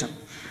wisdom.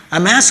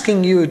 I'm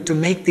asking you to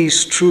make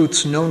these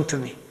truths known to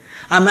me.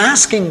 I'm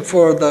asking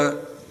for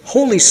the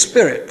Holy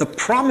Spirit, the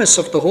promise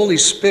of the Holy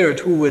Spirit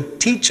who would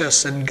teach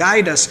us and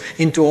guide us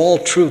into all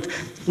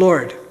truth.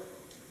 Lord,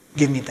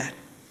 give me that.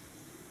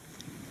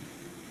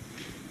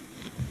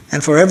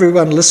 And for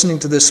everyone listening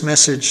to this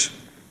message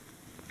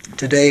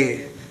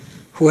today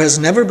who has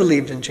never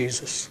believed in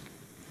Jesus,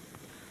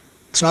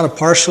 it's not a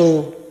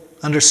partial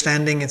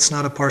understanding, it's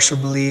not a partial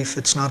belief,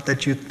 it's not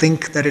that you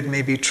think that it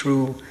may be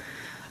true,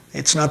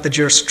 it's not that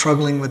you're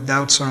struggling with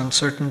doubts or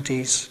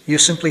uncertainties. You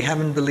simply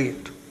haven't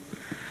believed.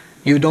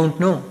 You don't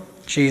know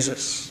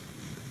Jesus,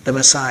 the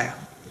Messiah.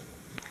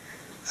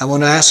 I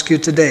want to ask you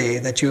today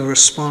that you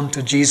respond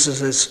to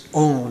Jesus'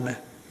 own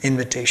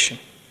invitation.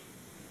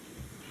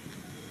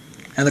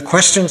 And the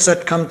questions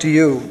that come to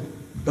you,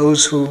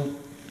 those who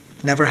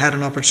never had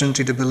an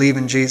opportunity to believe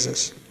in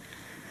Jesus,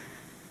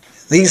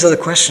 these are the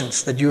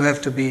questions that you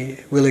have to be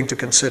willing to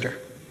consider.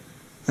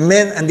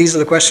 And these are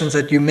the questions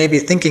that you may be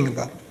thinking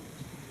about.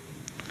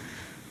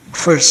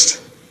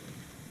 First,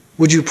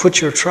 would you put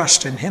your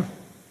trust in him?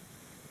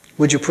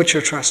 Would you put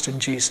your trust in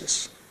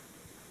Jesus?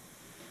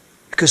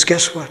 Because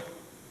guess what?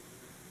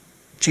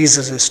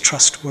 Jesus is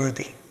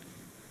trustworthy.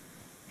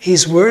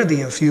 He's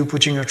worthy of you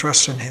putting your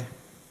trust in him.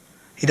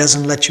 He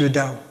doesn't let you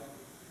down.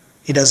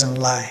 He doesn't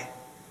lie.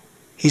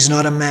 He's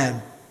not a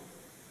man,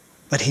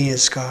 but he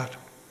is God.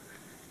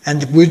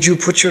 And would you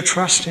put your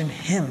trust in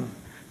him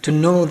to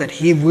know that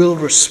he will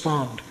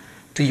respond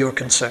to your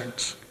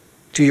concerns,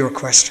 to your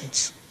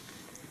questions?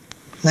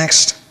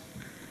 Next,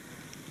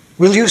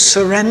 will you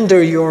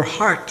surrender your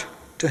heart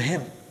to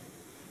him?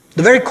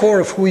 The very core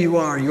of who you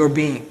are, your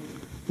being.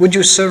 Would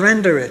you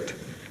surrender it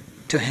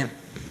to him?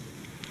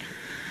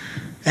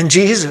 And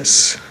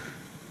Jesus,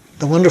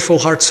 the wonderful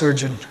heart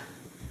surgeon,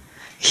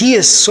 he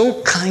is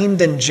so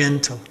kind and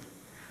gentle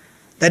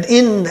that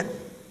in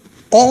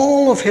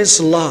all of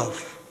his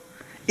love,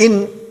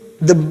 in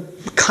the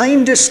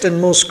kindest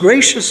and most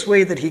gracious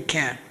way that he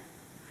can,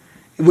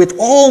 with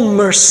all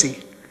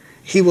mercy,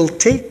 he will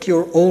take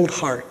your old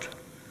heart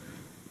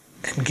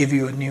and give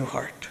you a new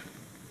heart.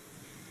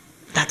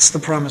 That's the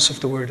promise of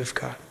the Word of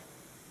God.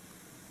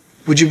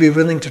 Would you be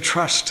willing to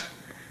trust?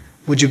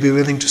 Would you be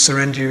willing to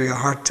surrender your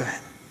heart to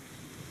him?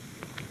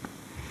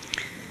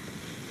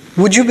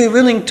 Would you be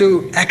willing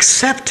to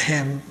accept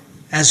him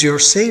as your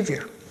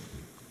Savior?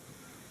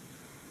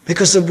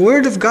 Because the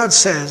Word of God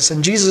says,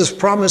 and Jesus'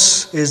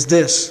 promise is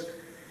this,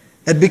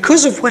 that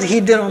because of what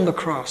he did on the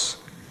cross,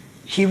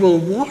 he will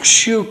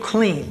wash you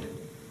clean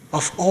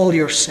of all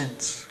your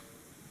sins.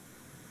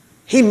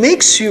 He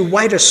makes you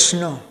white as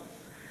snow.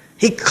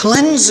 He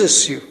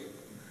cleanses you.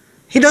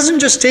 He doesn't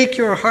just take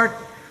your heart,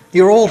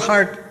 your old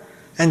heart,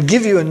 and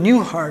give you a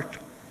new heart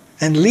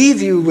and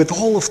leave you with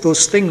all of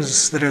those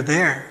things that are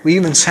there. We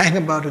even sang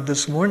about it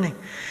this morning.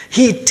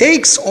 He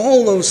takes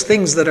all those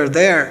things that are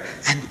there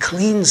and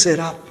cleans it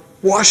up,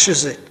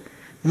 washes it,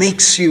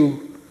 makes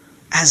you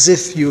as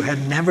if you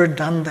had never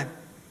done them.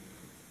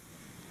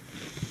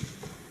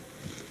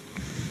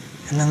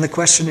 And then the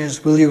question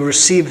is, will you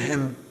receive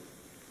him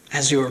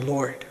as your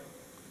Lord?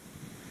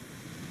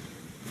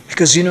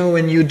 Because you know,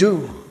 when you do,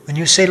 when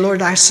you say,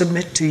 Lord, I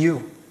submit to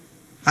you,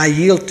 I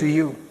yield to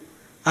you,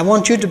 I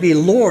want you to be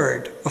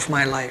Lord of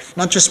my life,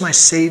 not just my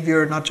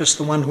Savior, not just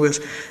the one who has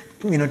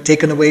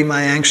taken away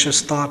my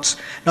anxious thoughts,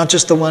 not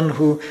just the one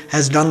who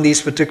has done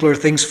these particular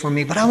things for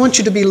me, but I want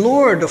you to be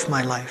Lord of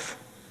my life.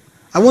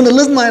 I want to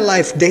live my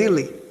life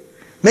daily,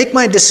 make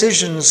my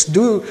decisions,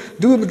 do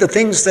the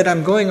things that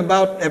I'm going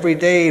about every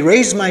day,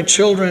 raise my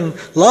children,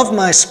 love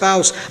my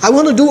spouse. I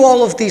want to do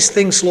all of these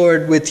things,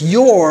 Lord, with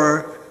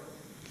your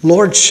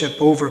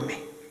lordship over me.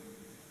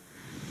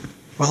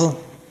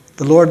 Well,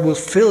 the Lord will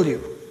fill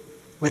you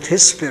with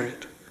his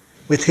Spirit,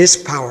 with his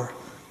power,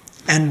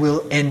 and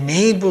will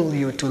enable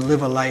you to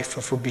live a life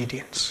of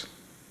obedience.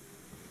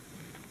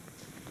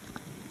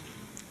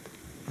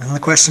 And the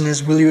question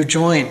is, will you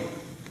join?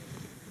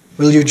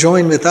 Will you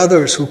join with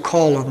others who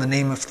call on the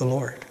name of the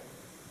Lord?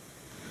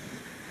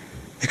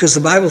 Because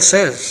the Bible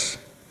says,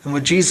 and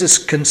what Jesus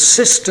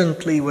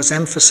consistently was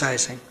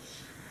emphasizing,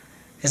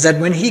 is that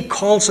when he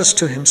calls us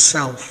to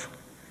himself,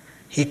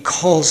 he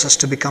calls us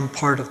to become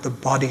part of the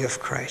body of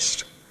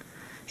Christ.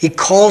 He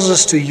calls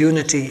us to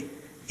unity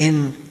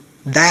in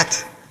that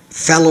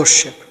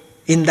fellowship,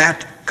 in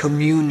that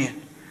communion.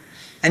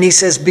 And he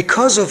says,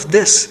 because of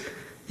this,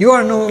 you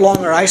are no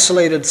longer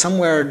isolated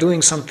somewhere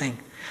doing something,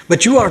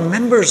 but you are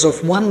members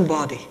of one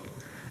body.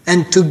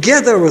 And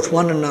together with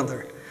one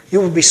another,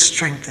 you will be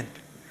strengthened.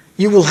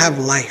 You will have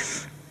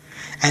life.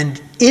 And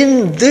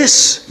in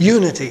this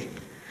unity,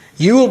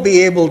 you will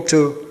be able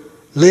to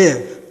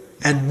live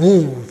and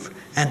move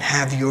and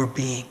have your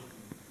being.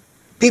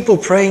 People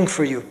praying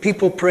for you,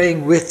 people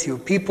praying with you,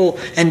 people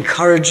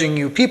encouraging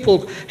you,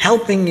 people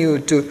helping you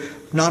to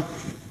not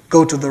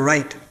go to the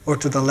right or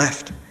to the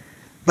left,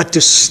 but to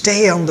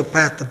stay on the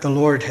path that the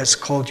Lord has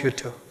called you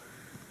to.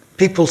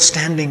 People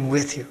standing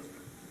with you.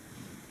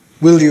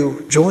 Will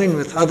you join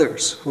with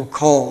others who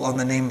call on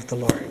the name of the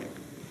Lord?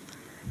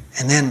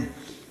 And then,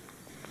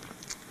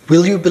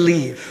 will you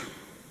believe?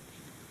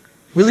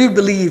 Will you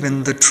believe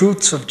in the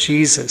truths of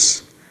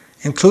Jesus,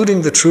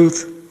 including the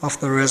truth of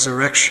the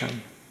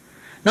resurrection?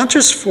 Not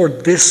just for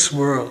this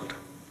world,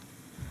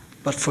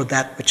 but for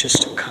that which is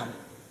to come.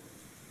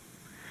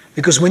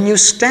 Because when you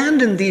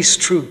stand in these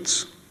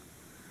truths,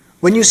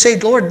 when you say,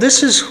 Lord,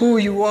 this is who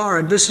you are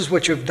and this is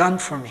what you've done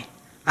for me,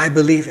 I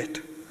believe it.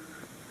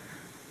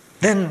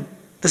 Then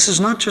this is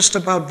not just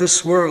about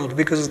this world,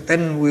 because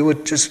then we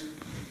would just,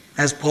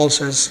 as Paul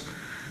says,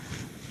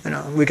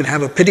 we could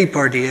have a pity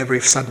party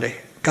every Sunday.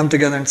 Come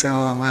together and say,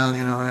 oh, well,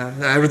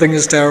 everything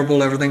is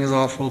terrible, everything is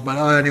awful, but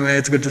anyway,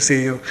 it's good to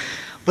see you.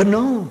 But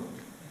no,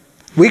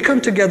 we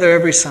come together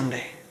every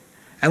Sunday,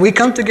 and we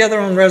come together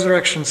on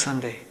Resurrection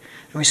Sunday,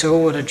 and we say, oh,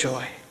 what a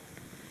joy,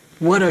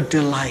 what a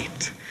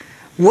delight,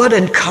 what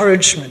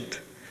encouragement.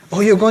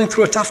 Oh, you're going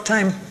through a tough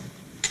time?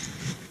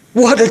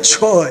 What a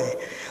joy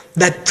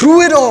that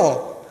through it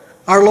all,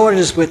 our Lord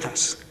is with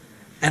us,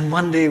 and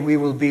one day we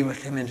will be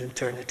with Him in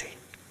eternity.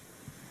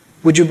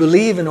 Would you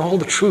believe in all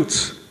the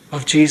truths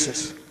of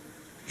Jesus,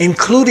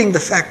 including the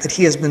fact that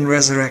He has been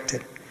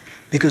resurrected?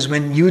 Because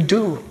when you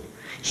do,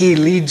 He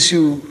leads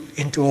you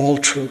into all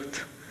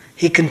truth.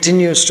 He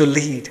continues to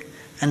lead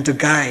and to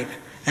guide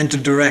and to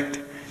direct,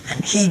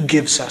 and He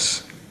gives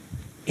us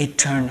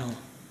eternal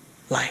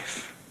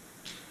life.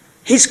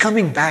 He's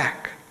coming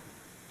back.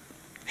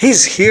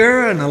 He's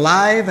here and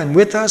alive and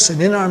with us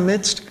and in our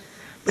midst,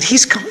 but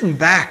He's coming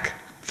back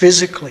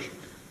physically.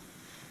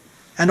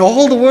 And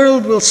all the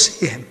world will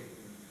see Him.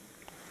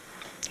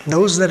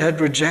 Those that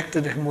had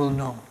rejected Him will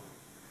know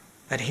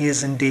that He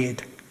is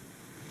indeed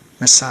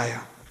Messiah.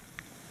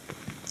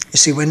 You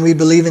see, when we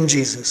believe in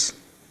Jesus,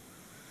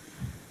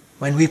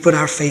 when we put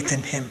our faith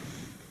in Him,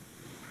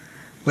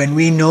 when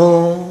we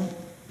know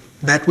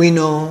that we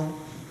know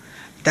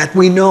that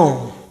we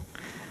know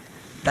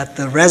that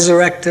the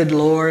resurrected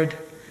Lord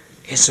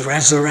is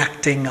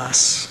resurrecting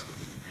us,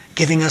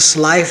 giving us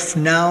life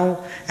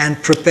now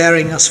and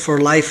preparing us for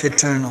life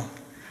eternal,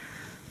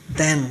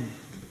 then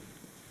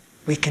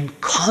we can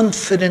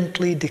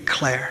confidently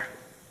declare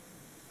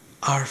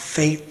our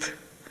faith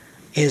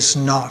is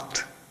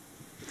not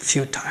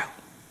futile.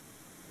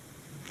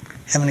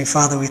 Heavenly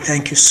Father, we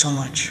thank you so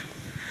much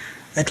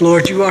that,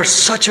 Lord, you are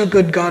such a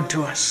good God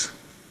to us,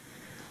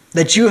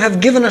 that you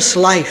have given us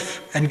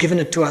life and given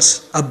it to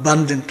us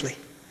abundantly.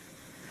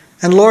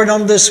 And Lord,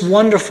 on this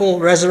wonderful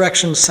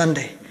Resurrection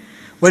Sunday,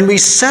 when we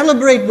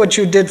celebrate what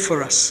you did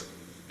for us,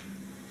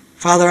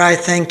 Father, I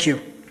thank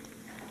you.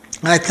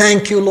 I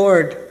thank you,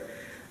 Lord,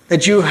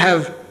 that you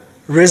have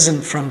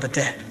risen from the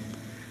dead.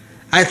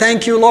 I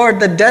thank you, Lord,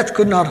 that death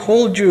could not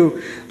hold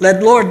you.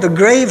 That, Lord, the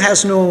grave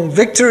has no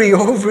victory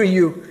over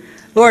you.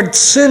 Lord,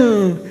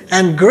 sin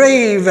and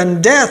grave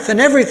and death and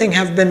everything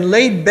have been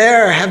laid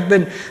bare, have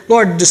been,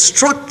 Lord,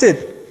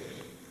 destructed.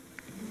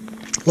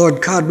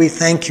 Lord God, we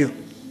thank you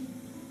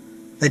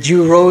that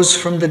you rose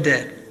from the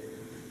dead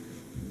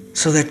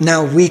so that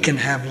now we can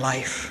have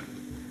life.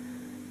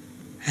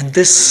 And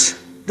this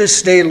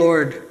day,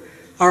 Lord,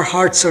 our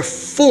hearts are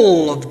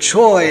full of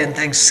joy and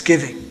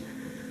thanksgiving.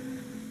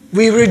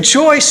 We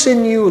rejoice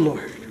in you,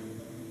 Lord.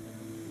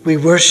 We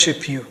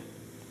worship you.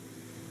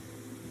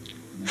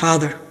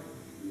 Father,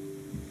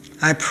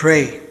 I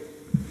pray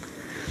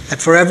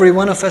that for every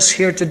one of us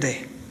here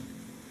today,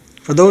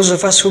 for those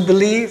of us who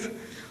believe,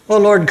 oh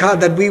Lord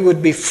God, that we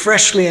would be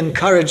freshly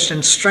encouraged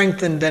and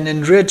strengthened and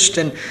enriched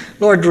and,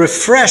 Lord,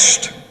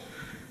 refreshed,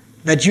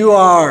 that you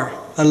are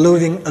a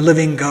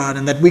living God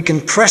and that we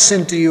can press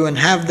into you and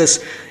have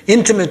this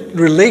intimate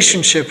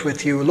relationship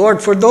with you.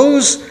 Lord, for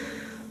those,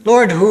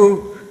 Lord,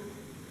 who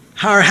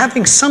are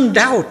having some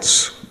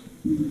doubts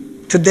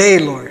today,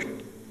 Lord,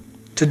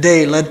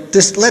 today, let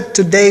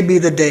today be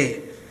the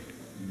day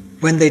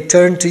when they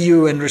turn to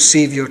you and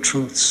receive your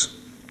truths.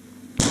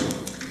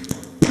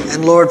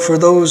 And Lord, for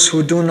those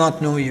who do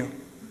not know you,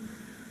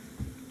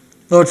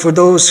 Lord, for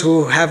those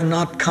who have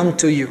not come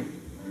to you,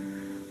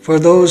 for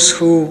those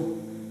who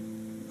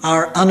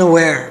are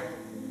unaware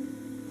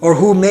or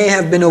who may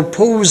have been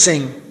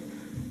opposing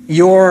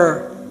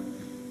your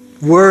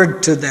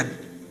word to them,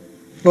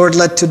 Lord,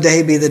 let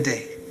today be the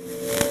day.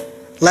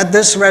 Let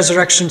this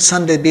Resurrection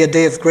Sunday be a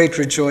day of great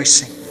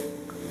rejoicing.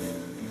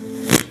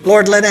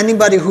 Lord, let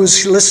anybody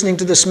who's listening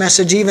to this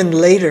message even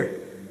later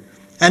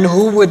and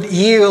who would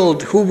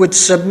yield, who would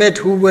submit,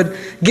 who would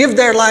give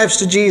their lives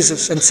to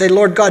Jesus and say,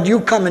 Lord God, you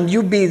come and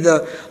you be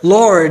the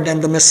Lord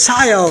and the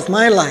Messiah of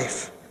my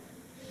life.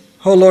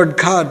 Oh Lord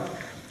God,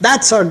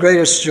 that's our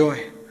greatest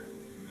joy.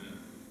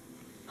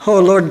 Oh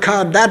Lord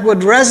God, that would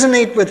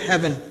resonate with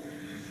heaven.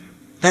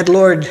 That,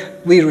 Lord,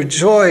 we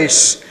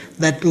rejoice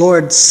that,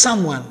 Lord,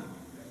 someone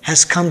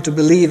has come to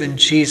believe in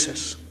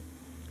Jesus.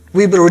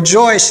 We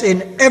rejoice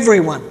in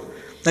everyone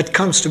that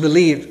comes to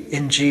believe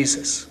in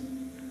Jesus.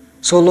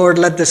 So, Lord,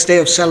 let this day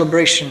of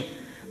celebration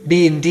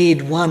be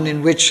indeed one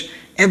in which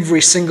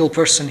every single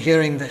person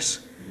hearing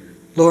this,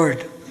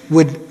 Lord,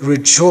 would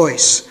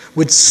rejoice,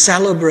 would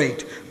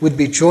celebrate, would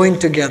be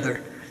joined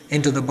together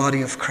into the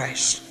body of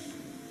Christ.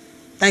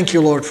 Thank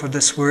you, Lord, for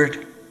this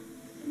word.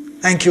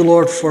 Thank you,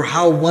 Lord, for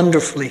how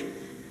wonderfully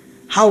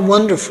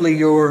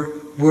your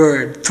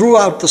word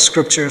throughout the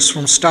scriptures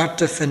from start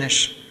to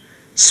finish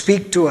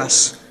speak to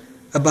us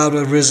about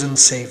a risen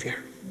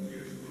Savior.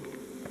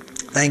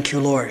 Thank you,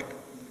 Lord,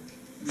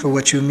 for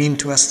what you mean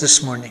to us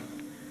this morning.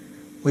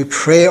 We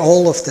pray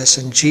all of this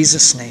in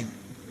Jesus' name.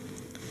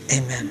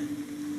 Amen.